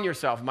you align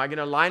yourself. Am I going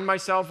to align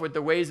myself with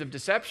the ways of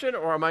deception,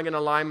 or am I going to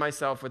align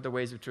myself with the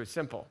ways of truth?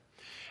 Simple.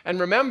 And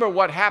remember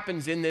what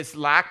happens in this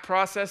lack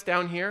process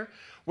down here.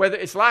 Whether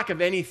it's lack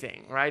of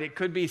anything, right? It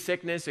could be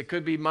sickness, it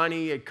could be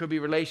money, it could be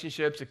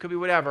relationships, it could be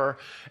whatever.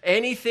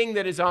 Anything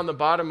that is on the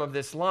bottom of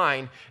this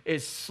line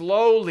is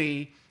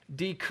slowly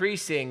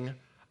decreasing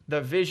the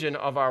vision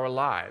of our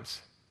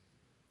lives.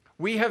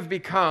 We have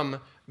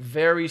become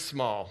very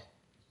small.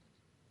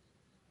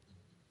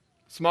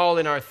 Small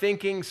in our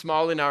thinking,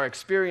 small in our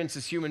experience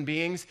as human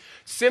beings,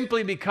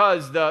 simply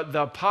because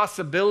the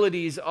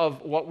possibilities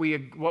of what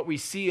we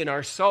see in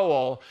our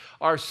soul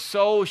are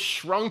so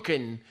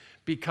shrunken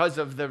because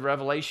of the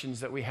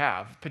revelations that we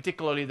have,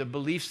 particularly the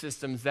belief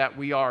systems that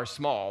we are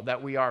small,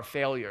 that we are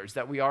failures,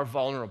 that we are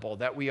vulnerable,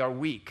 that we are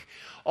weak.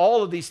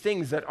 All of these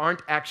things that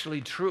aren't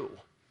actually true.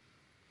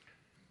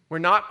 We're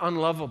not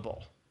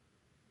unlovable.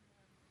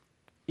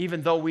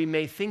 Even though we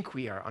may think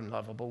we are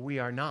unlovable, we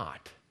are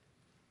not.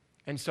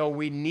 And so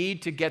we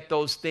need to get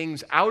those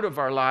things out of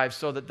our lives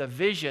so that the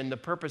vision, the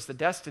purpose, the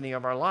destiny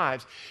of our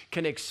lives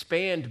can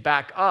expand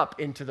back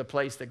up into the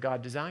place that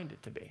God designed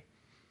it to be.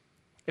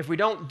 If we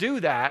don't do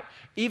that,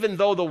 even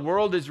though the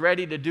world is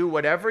ready to do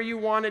whatever you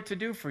want it to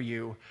do for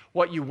you,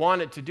 what you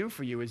want it to do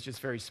for you is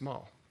just very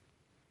small.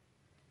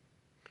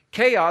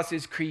 Chaos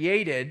is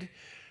created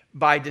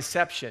by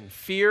deception,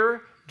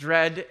 fear,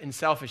 dread, and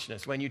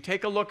selfishness. When you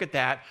take a look at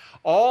that,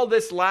 all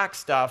this lack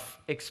stuff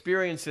we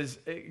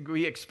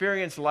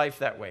experience life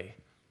that way.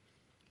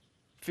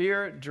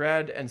 Fear,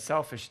 dread, and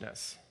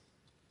selfishness.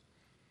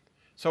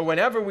 So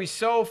whenever we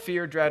sow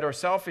fear, dread, or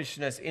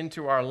selfishness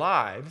into our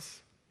lives,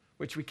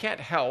 which we can't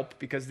help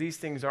because these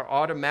things are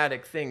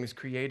automatic things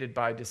created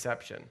by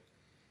deception.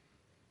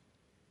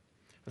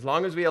 As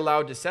long as we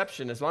allow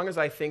deception, as long as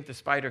I think the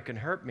spider can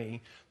hurt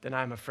me, then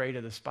I'm afraid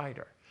of the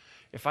spider.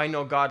 If I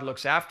know God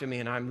looks after me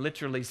and I'm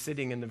literally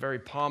sitting in the very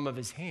palm of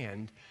his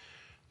hand,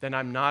 then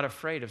I'm not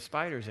afraid of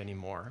spiders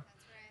anymore.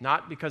 Right.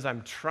 Not because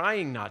I'm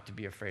trying not to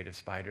be afraid of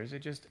spiders.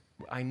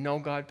 I know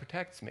God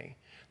protects me.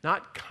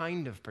 Not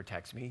kind of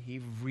protects me,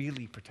 he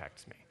really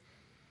protects me.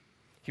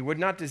 He would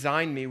not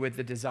design me with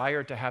the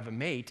desire to have a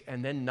mate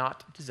and then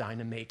not design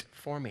a mate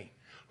for me.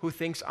 Who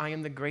thinks I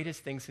am the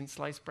greatest thing since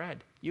sliced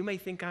bread? You may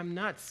think I'm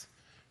nuts.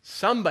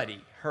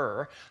 Somebody,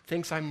 her,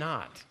 thinks I'm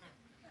not.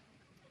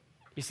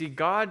 You see,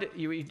 God,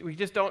 we're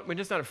just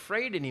not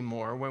afraid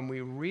anymore when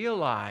we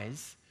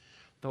realize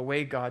the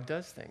way God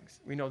does things.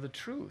 We know the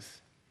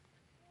truth.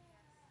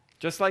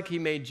 Just like he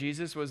made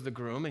Jesus was the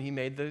groom and he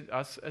made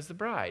us as the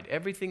bride.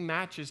 Everything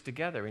matches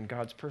together in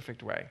God's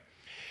perfect way.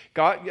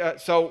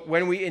 So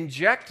when we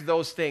inject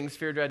those things,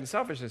 fear, dread, and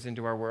selfishness,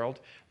 into our world,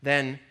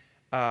 then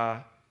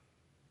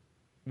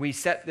we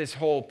set this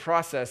whole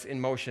process in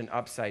motion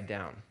upside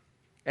down.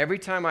 Every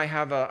time I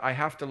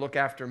have to look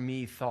after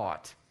me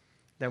thought,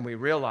 then we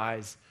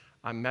realize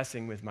I'm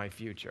messing with my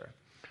future.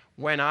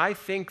 When I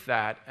think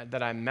that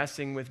I'm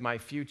messing with my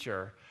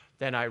future,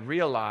 then I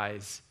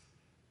realize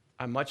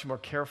I'm much more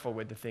careful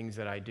with the things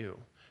that I do.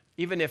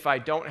 Even if I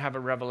don't have a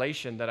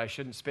revelation that I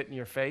shouldn't spit in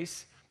your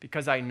face,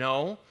 because I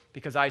know,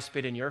 because I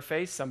spit in your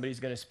face,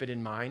 somebody's going to spit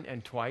in mine,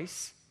 and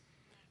twice,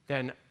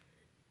 then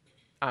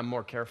I'm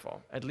more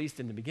careful, at least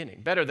in the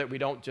beginning. Better that we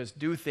don't just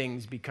do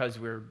things because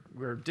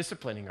we're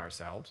disciplining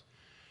ourselves,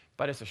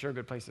 but it's a sure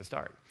good place to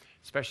start,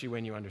 especially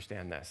when you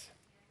understand this.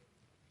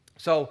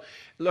 So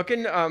look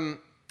in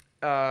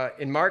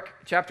Mark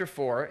chapter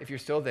 4, if you're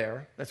still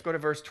there. Let's go to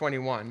verse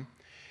 21.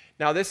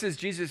 Now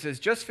Jesus has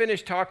just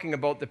finished talking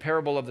about the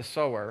parable of the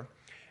sower,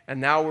 and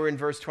now we're in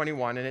verse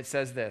 21, and it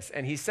says this,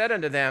 "And he said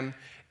unto them,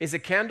 Is a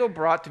candle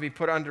brought to be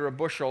put under a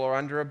bushel or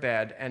under a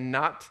bed, and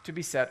not to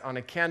be set on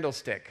a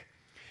candlestick?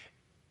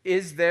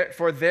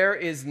 For there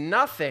is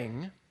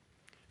nothing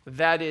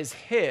that is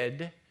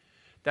hid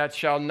that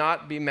shall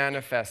not be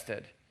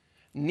manifested,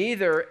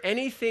 neither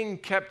anything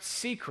kept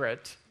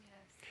secret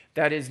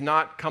that is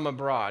not come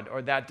abroad,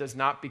 or that does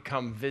not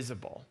become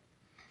visible."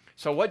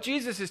 So what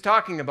Jesus is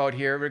talking about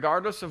here,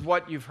 regardless of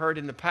what you've heard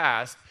in the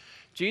past,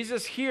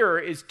 Jesus here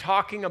is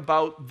talking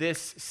about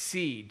this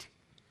seed.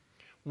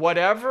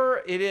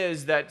 Whatever it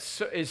is that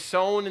is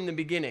sown in the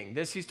beginning,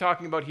 this he's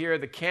talking about here,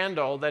 the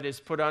candle that is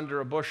put under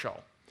a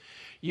bushel.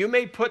 You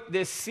may put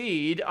this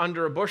seed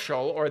under a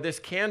bushel or this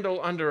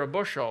candle under a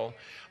bushel,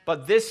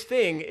 but this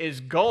thing is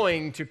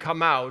going to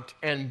come out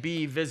and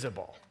be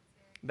visible.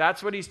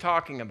 That's what he's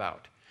talking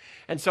about.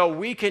 And so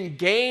we can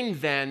gain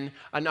then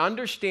an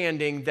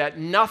understanding that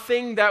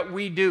nothing that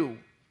we do,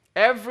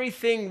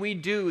 everything we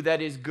do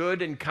that is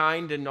good and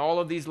kind and all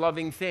of these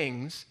loving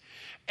things,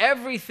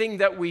 everything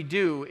that we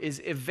do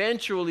is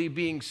eventually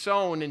being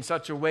sown in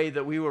such a way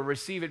that we will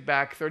receive it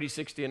back 30,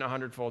 60, and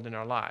 100-fold in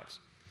our lives.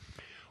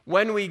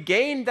 When we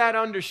gain that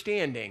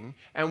understanding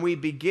and we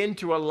begin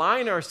to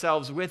align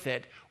ourselves with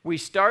it, we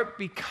start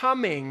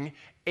becoming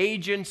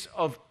agents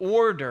of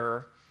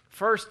order,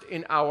 first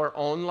in our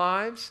own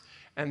lives,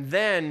 and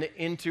then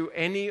into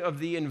any of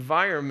the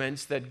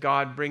environments that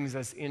God brings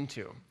us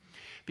into.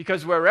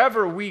 Because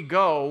wherever we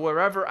go,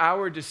 wherever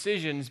our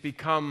decisions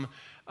become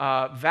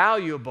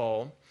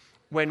valuable,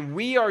 when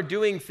we are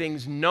doing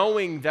things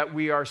knowing that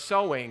we are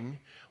sowing,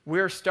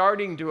 we're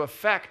starting to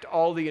affect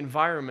all the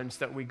environments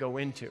that we go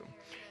into.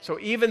 So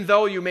even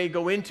though you may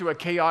go into a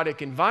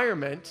chaotic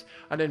environment,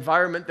 an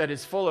environment that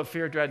is full of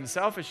fear, dread, and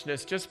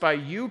selfishness, just by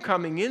you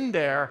coming in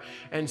there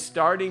and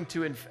starting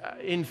to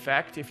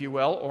infect, if you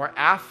will, or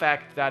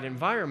affect that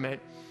environment,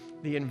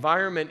 the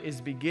environment is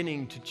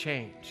beginning to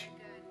change.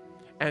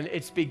 And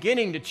it's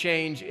beginning to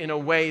change in a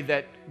way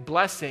that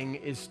blessing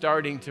is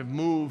starting to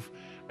move.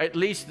 At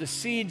least the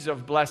seeds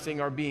of blessing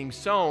are being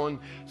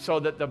sown so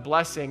that the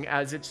blessing,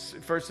 as it's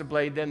first the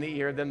blade, then the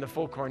ear, then the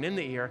full corn in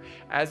the ear,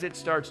 as it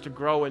starts to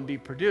grow and be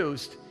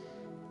produced,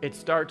 it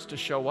starts to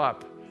show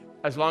up,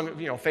 as long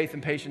as, faith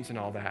and patience and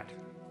all that.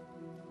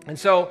 And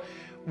so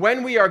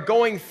when we are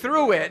going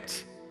through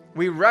it,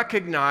 we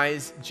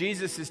recognize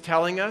Jesus is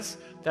telling us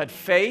that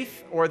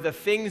faith, or the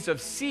things of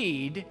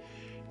seed,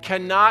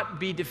 cannot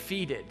be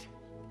defeated.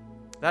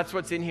 That's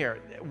what's in here.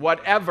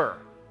 Whatever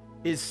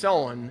is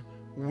sown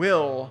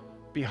will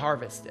be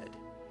harvested.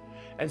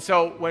 And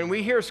so when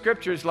we hear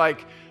scriptures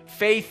like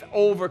faith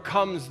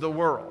overcomes the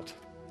world,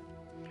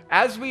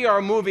 as we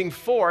are moving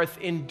forth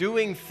in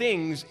doing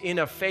things in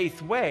a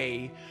faith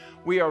way,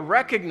 we are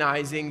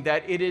recognizing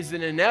that it is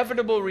an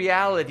inevitable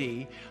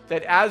reality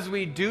that as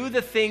we do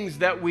the things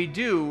that we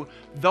do,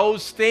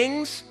 those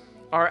things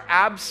are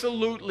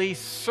absolutely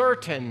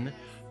certain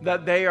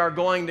that they are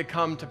going to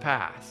come to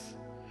pass.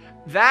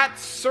 That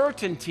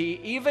certainty,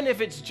 even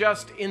if it's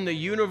just in the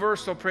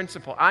universal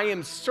principle, I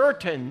am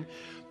certain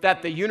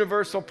that the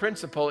universal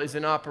principle is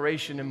in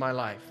operation in my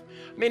life.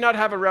 I may not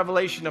have a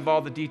revelation of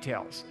all the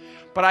details,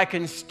 but I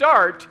can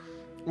start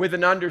with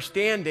an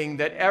understanding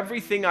that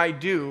everything I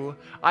do,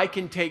 I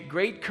can take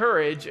great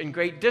courage and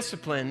great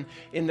discipline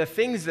in the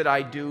things that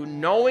I do,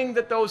 knowing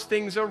that those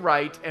things are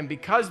right, and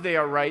because they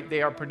are right,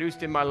 they are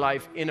produced in my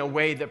life in a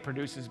way that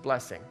produces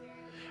blessing.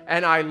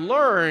 And I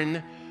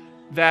learn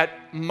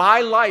that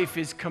my life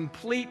is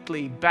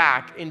completely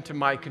back into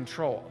my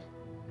control,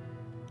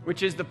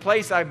 which is the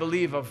place, I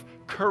believe, of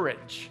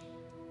courage.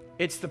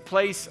 It's the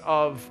place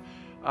of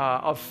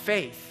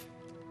faith,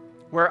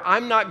 where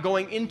I'm not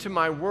going into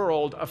my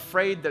world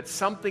afraid that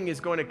something is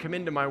going to come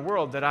into my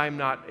world that I'm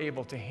not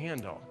able to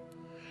handle.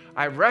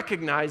 I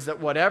recognize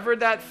that whatever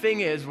that thing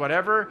is,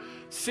 whatever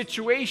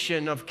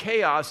situation of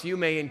chaos you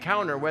may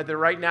encounter, whether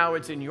right now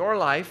it's in your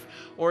life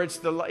or it's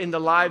in the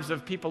lives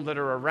of people that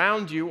are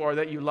around you or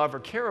that you love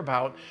or care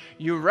about,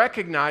 you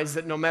recognize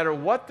that no matter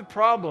what the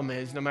problem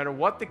is, no matter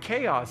what the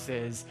chaos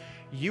is,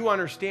 you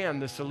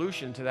understand the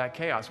solution to that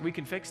chaos. We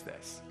can fix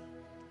this.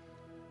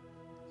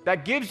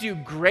 That gives you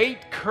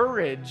great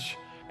courage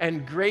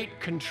and great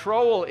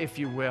control, if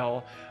you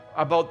will,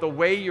 about the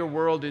way your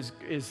world is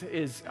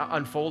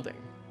unfolding.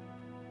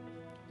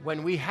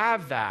 When we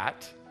have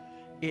that,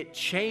 it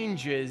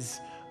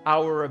changes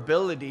our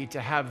ability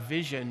to have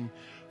vision,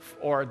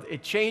 or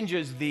it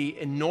changes the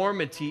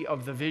enormity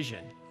of the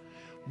vision.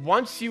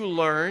 Once you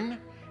learn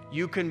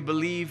you can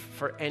believe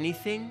for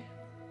anything,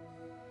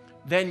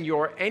 then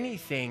your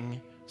anything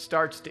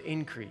starts to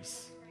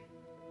increase.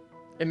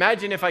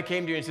 Imagine if I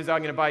came to you and says,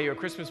 I'm going to buy you a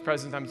Christmas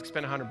present, I'm going to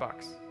spend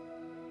 $100.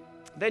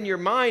 Then your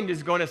mind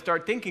is going to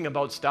start thinking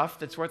about stuff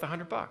that's worth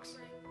 $100.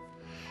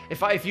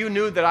 If you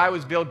knew that I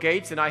was Bill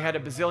Gates and I had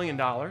 $1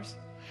 bazillion,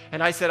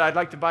 and I said, I'd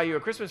like to buy you a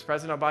Christmas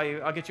present,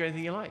 I'll get you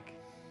anything you like.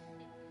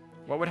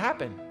 What would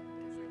happen?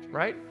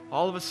 Right?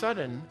 All of a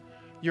sudden,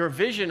 your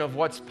vision of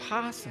what's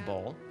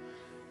possible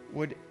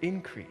would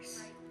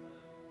increase.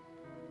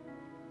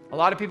 A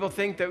lot of people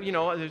think that,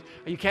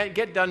 you can't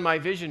get done my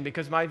vision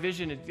because my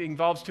vision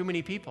involves too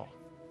many people.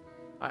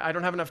 I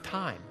don't have enough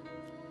time.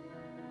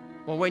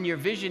 Well, when your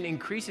vision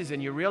increases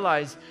and you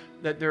realize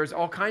that there's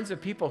all kinds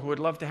of people who would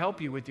love to help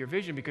you with your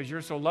vision because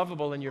you're so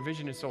lovable and your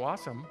vision is so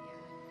awesome,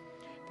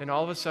 then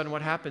all of a sudden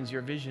what happens?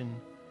 Your vision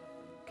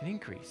can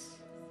increase.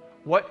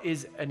 What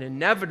is an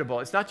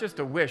inevitable, it's not just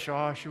a wish,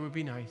 sure would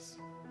be nice.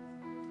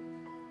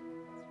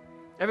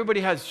 Everybody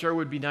has sure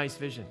would be nice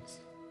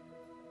visions.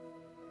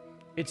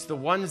 It's the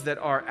ones that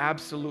are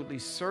absolutely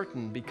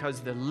certain because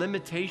the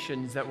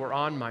limitations that were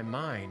on my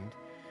mind,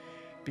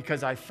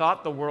 because I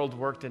thought the world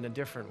worked in a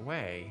different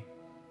way,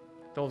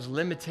 those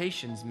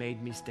limitations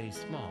made me stay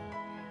small,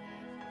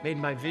 made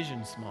my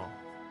vision small.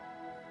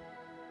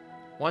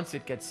 Once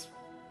it gets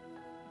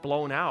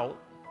blown out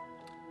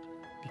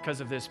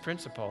because of this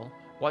principle,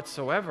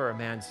 whatsoever a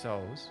man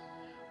sows,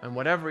 and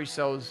whatever he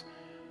sows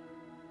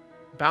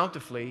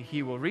bountifully,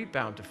 he will reap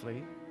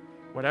bountifully.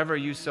 Whatever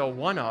you sow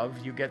one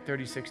of, you get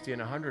 30, 60,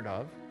 and 100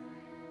 of.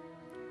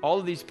 All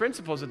of these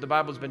principles that the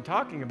Bible's been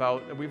talking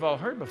about that we've all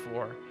heard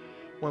before,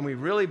 when we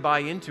really buy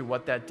into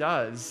what that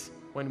does,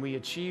 when we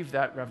achieve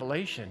that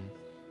revelation,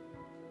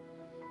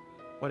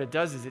 what it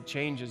does is it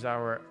changes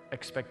our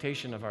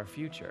expectation of our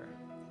future.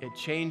 It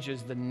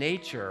changes the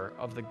nature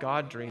of the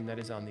God dream that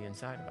is on the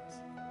inside of us,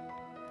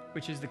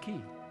 which is the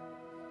key,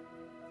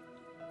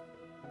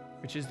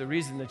 which is the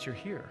reason that you're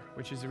here,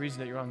 which is the reason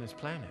that you're on this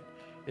planet,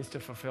 is to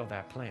fulfill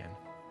that plan.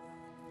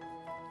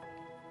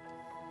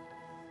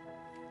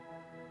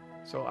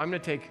 So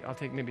I'll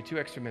take maybe 2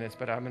 extra minutes,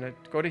 but I'm going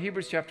to go to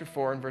Hebrews chapter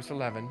 4 and verse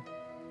 11.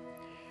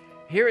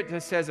 Here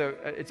it says,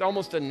 it's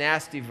almost a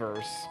nasty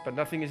verse, but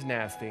nothing is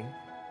nasty.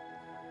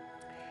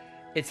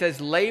 It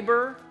says,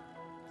 labor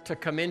to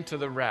come into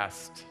the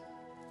rest.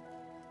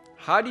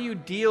 How do you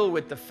deal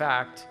with the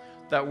fact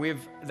that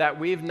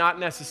we've not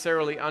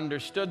necessarily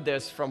understood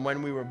this from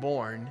when we were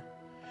born,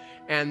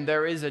 and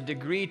there is a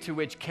degree to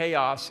which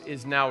chaos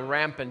is now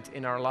rampant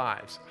in our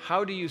lives?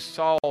 How do you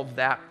solve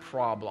that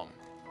problem?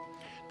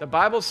 The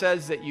Bible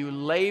says that you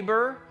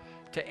labor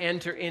to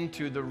enter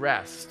into the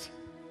rest.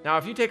 Now,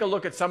 if you take a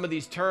look at some of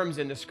these terms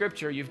in the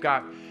scripture, you've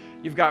got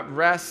You've got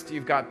rest,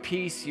 you've got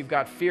peace, you've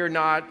got fear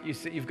not,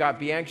 you've got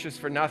be anxious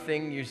for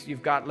nothing,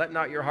 you've got let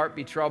not your heart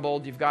be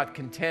troubled, you've got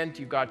content,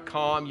 you've got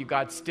calm, you've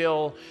got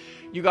still.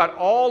 You've got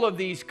all of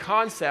these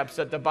concepts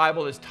that the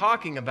Bible is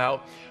talking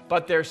about,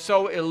 but they're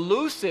so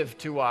elusive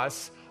to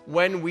us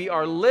when we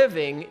are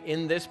living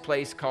in this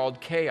place called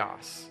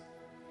chaos,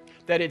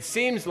 that it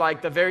seems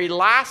like the very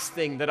last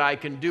thing that I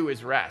can do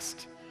is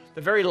rest. The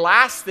very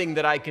last thing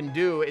that I can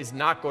do is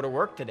not go to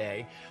work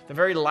today. The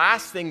very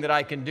last thing that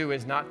I can do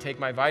is not take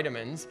my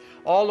vitamins.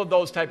 All of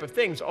those type of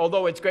things.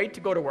 Although it's great to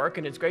go to work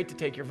and it's great to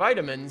take your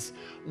vitamins,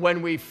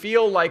 when we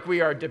feel like we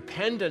are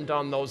dependent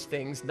on those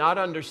things, not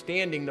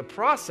understanding the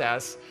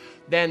process,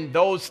 then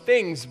those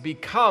things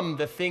become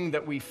the thing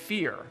that we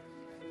fear.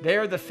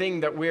 They're the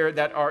thing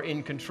that are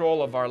in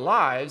control of our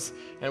lives,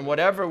 and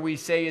whatever we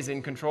say is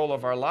in control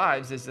of our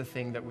lives is the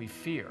thing that we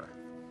fear.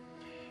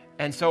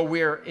 And so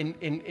we're,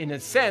 in a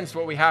sense,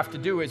 what we have to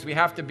do is we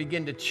have to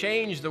begin to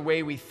change the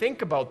way we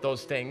think about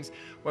those things.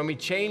 When we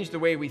change the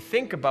way we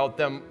think about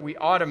them, we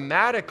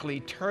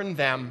automatically turn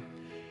them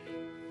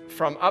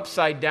from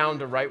upside down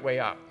to right way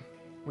up.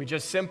 We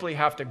just simply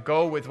have to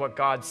go with what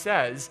God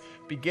says,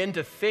 begin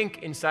to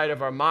think inside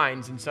of our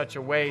minds in such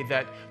a way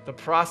that the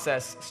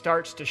process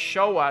starts to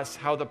show us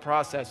how the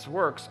process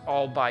works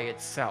all by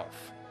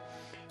itself.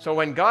 So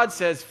when God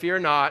says, fear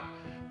not,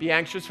 be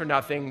anxious for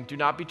nothing, do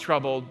not be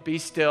troubled, be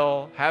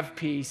still, have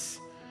peace,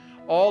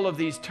 all of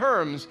these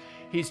terms,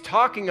 he's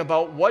talking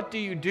about what do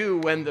you do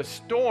when the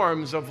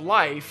storms of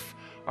life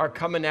are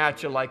coming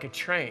at you like a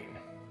train.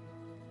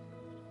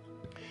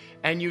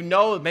 And you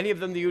know, many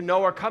of them you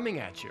know are coming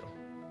at you.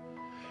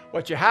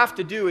 What you have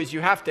to do is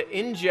you have to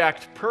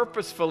inject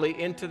purposefully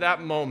into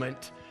that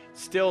moment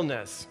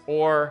stillness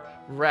or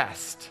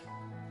rest.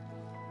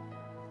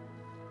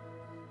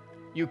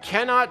 You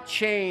cannot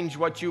change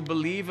what you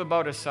believe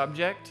about a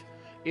subject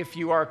if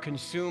you are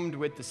consumed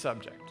with the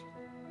subject.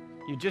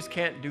 You just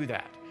can't do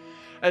that.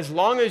 As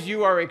long as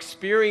you are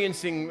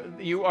experiencing,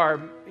 you are,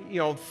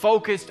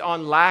 focused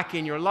on lack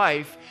in your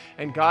life,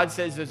 and God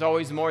says there's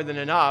always more than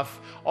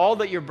enough, all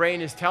that your brain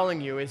is telling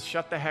you is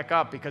shut the heck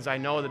up because I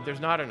know that there's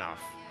not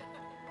enough.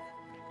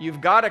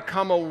 You've got to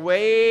come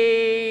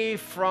away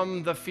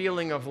from the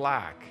feeling of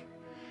lack.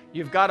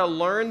 You've got to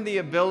learn the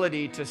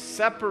ability to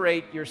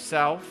separate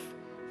yourself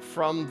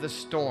from the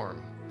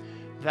storm.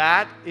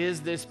 That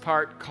is this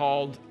part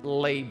called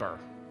labor.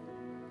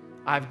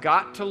 I've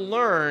got to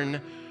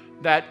learn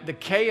that the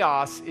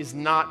chaos is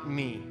not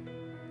me.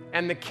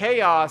 And the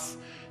chaos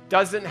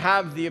doesn't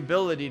have the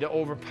ability to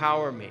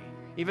overpower me,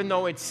 even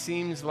though it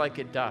seems like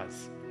it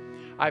does.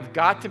 I've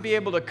got to be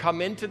able to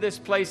come into this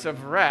place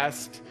of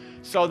rest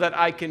so that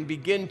I can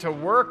begin to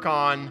work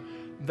on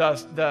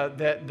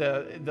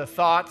the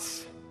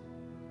thoughts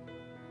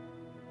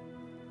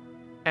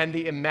and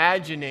the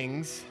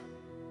imaginings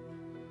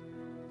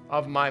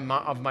of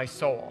my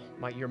soul,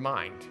 your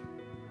mind.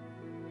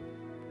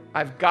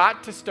 I've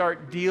got to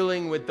start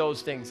dealing with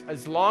those things.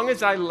 As long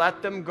as I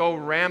let them go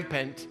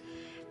rampant,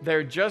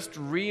 they're just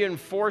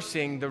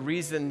reinforcing the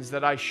reasons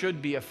that I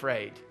should be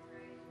afraid.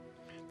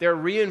 They're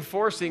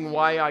reinforcing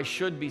why I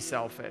should be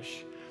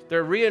selfish.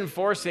 They're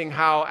reinforcing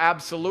how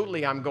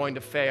absolutely I'm going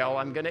to fail.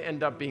 I'm going to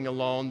end up being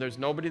alone. There's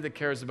nobody that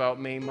cares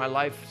about me. My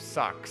life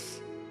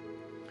sucks.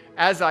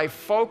 As I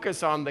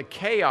focus on the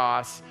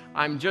chaos,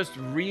 I'm just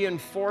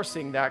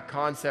reinforcing that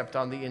concept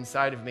on the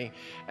inside of me.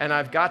 And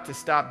I've got to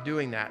stop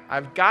doing that.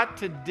 I've got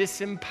to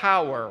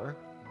disempower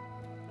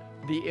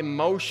the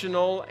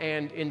emotional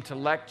and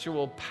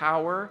intellectual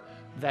power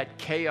that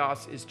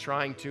chaos is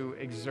trying to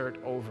exert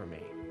over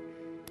me.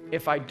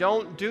 If I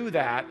don't do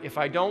that, if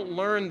I don't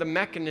learn the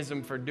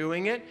mechanism for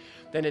doing it,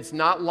 then it's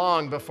not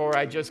long before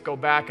I just go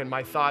back and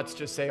my thoughts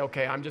just say,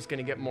 okay, I'm just going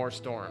to get more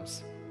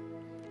storms.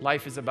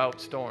 Life is about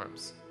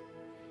storms.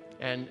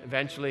 And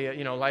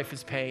eventually, life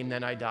is pain,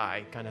 then I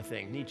die, kind of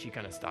thing, Nietzsche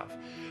kind of stuff.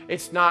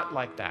 It's not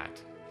like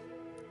that.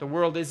 The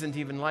world isn't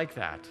even like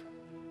that.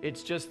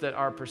 It's just that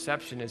our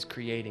perception is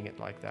creating it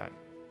like that.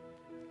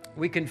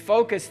 We can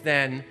focus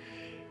then,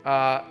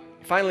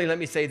 finally, let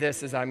me say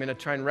this as I'm going to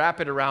try and wrap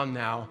it around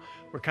now.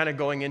 We're kind of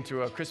going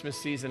into a Christmas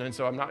season, and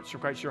so I'm not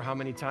quite sure how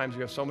many times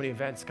we have so many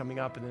events coming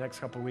up in the next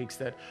couple of weeks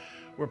that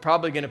we're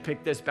probably going to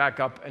pick this back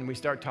up and we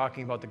start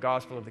talking about the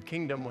gospel of the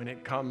kingdom when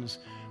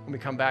we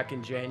come back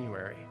in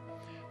January.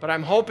 But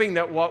I'm hoping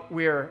that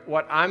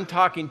what I'm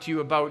talking to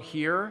you about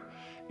here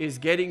is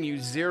getting you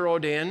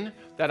zeroed in,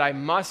 that I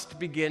must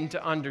begin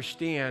to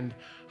understand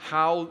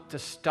how to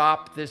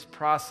stop this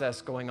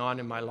process going on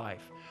in my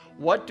life.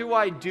 What do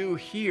I do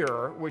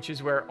here, which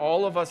is where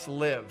all of us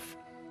live,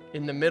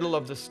 in the middle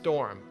of the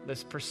storm?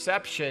 This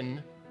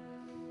perception,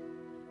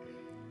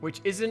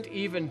 which isn't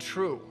even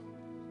true.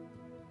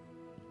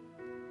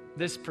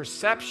 This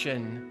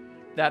perception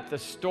that the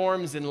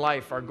storms in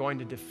life are going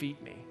to defeat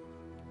me.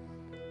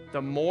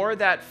 The more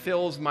that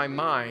fills my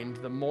mind,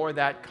 the more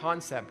that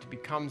concept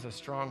becomes a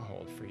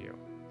stronghold for you.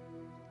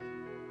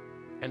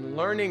 And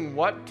learning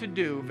what to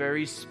do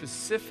very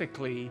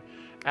specifically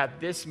at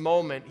this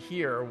moment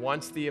here,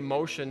 once the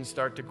emotions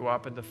start to go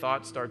up and the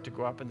thoughts start to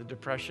go up and the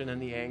depression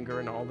and the anger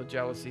and all the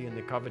jealousy and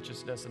the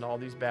covetousness and all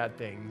these bad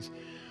things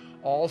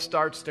all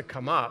starts to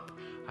come up,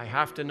 I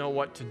have to know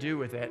what to do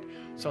with it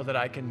so that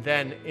I can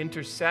then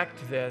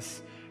intersect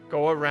this,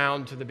 go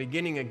around to the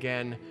beginning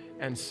again,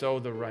 and sow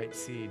the right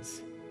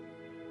seeds.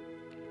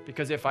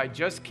 Because if I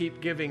just keep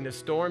giving the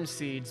storm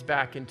seeds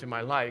back into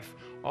my life,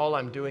 all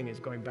I'm doing is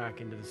going back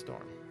into the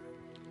storm.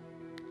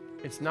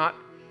 It's not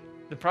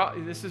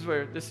this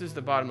is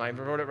the bottom line.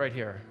 I wrote it right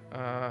here.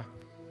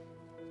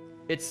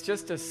 It's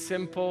just a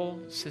simple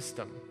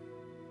system.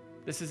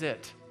 This is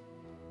it.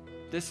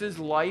 This is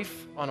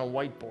life on a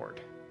whiteboard.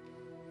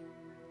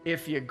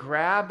 If you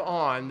grab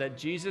on that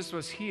Jesus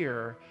was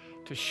here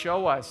to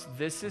show us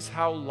this is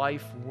how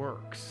life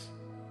works,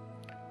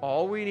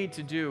 all we need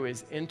to do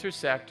is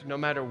intersect, no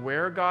matter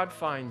where God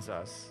finds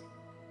us,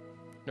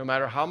 no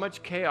matter how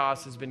much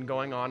chaos has been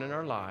going on in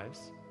our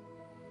lives,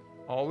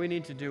 all we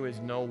need to do is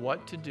know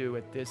what to do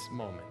at this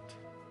moment.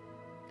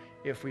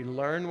 If we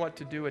learn what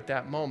to do at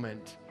that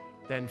moment,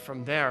 then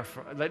from there,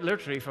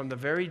 literally from the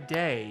very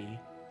day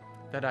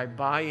that I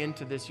buy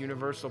into this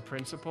universal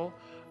principle,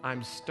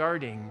 I'm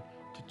starting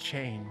to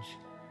change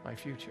my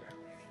future.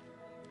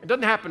 It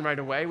doesn't happen right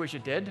away. I wish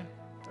it did.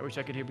 I wish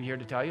I could be here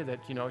to tell you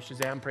that,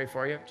 Shazam, pray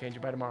for you, change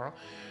it by tomorrow.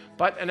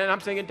 And then I'm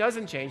saying it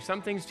doesn't change.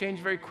 Some things change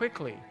very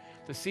quickly.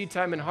 The seed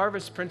time and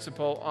harvest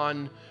principle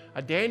on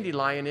a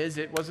dandelion is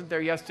it wasn't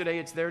there yesterday,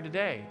 it's there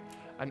today.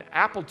 An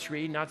apple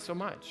tree, not so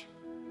much.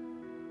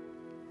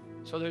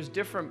 So there's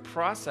different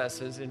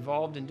processes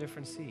involved in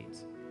different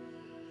seeds.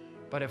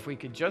 But if we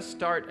could just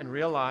start and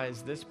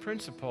realize this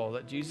principle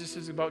that Jesus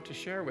is about to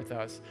share with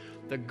us,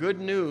 the good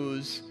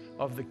news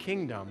of the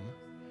kingdom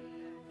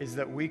is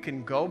that we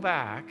can go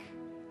back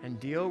and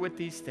deal with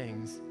these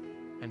things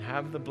and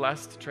have the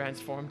blessed,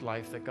 transformed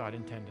life that God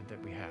intended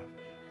that we have.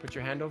 Put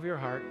your hand over your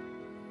heart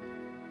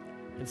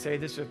and say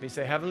this with me.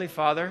 Say, Heavenly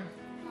Father,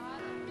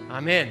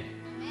 I'm in.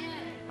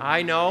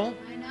 I know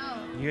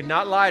you'd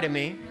not lie to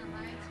me.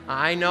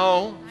 I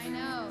know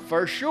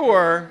for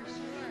sure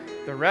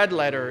the red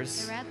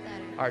letters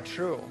are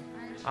true.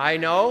 I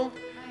know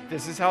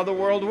this is how the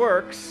world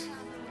works.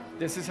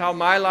 This is how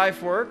my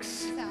life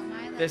works.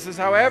 This is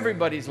how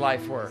everybody's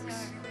life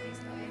works.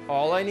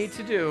 All I need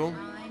to do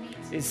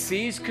is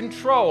seize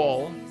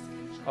control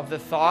of the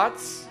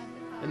thoughts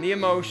and the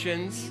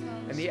emotions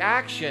and the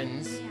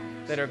actions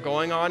that are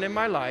going on in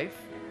my life,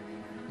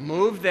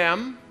 move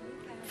them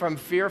from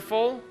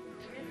fearful,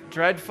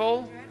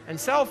 dreadful, and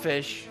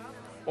selfish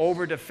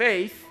over to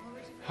faith,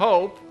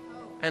 hope,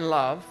 and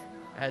love.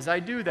 As I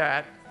do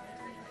that,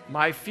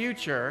 my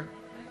future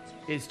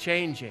is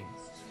changing.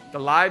 The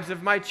lives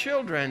of my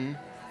children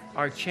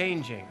are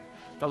changing.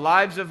 The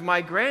lives of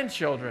my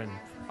grandchildren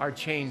are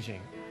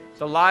changing.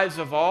 The lives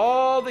of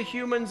all the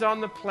humans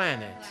on the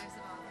planet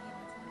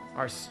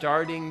are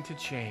starting to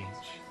change.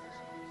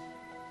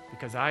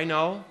 Because I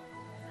know,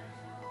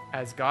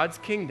 as God's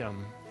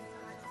kingdom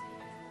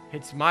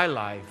hits my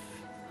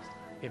life,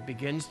 it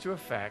begins to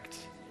affect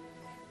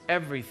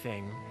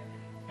everything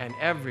and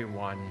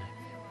everyone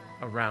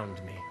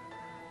around me.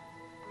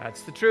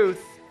 That's the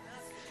truth.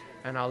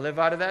 And I'll live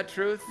out of that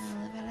truth.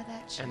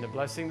 And the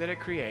blessing that it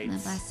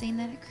creates.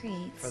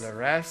 For the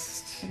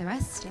rest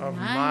of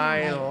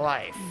my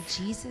life. In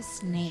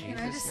Jesus' name. Can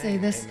I just say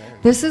this? Amen.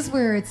 This is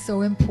where it's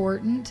so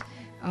important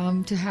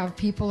to have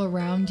people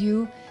around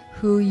you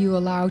who you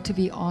allow to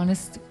be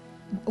honest,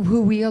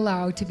 who we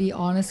allow to be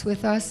honest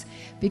with us,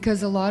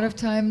 because a lot of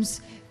times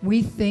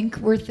we think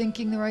we're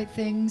thinking the right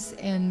things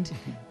and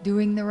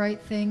doing the right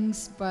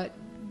things, but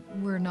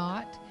we're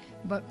not.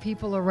 But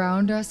people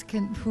around us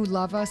who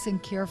love us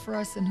and care for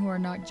us and who are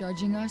not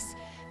judging us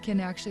can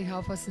actually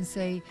help us and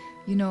say,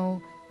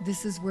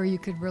 this is where you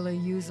could really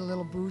use a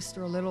little boost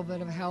or a little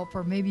bit of help,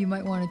 or maybe you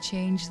might want to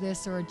change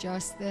this or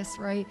adjust this,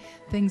 right?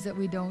 Things that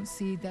we don't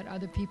see, that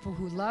other people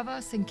who love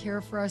us and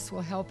care for us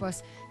will help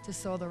us to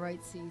sow the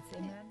right seeds.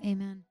 Amen.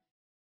 Amen.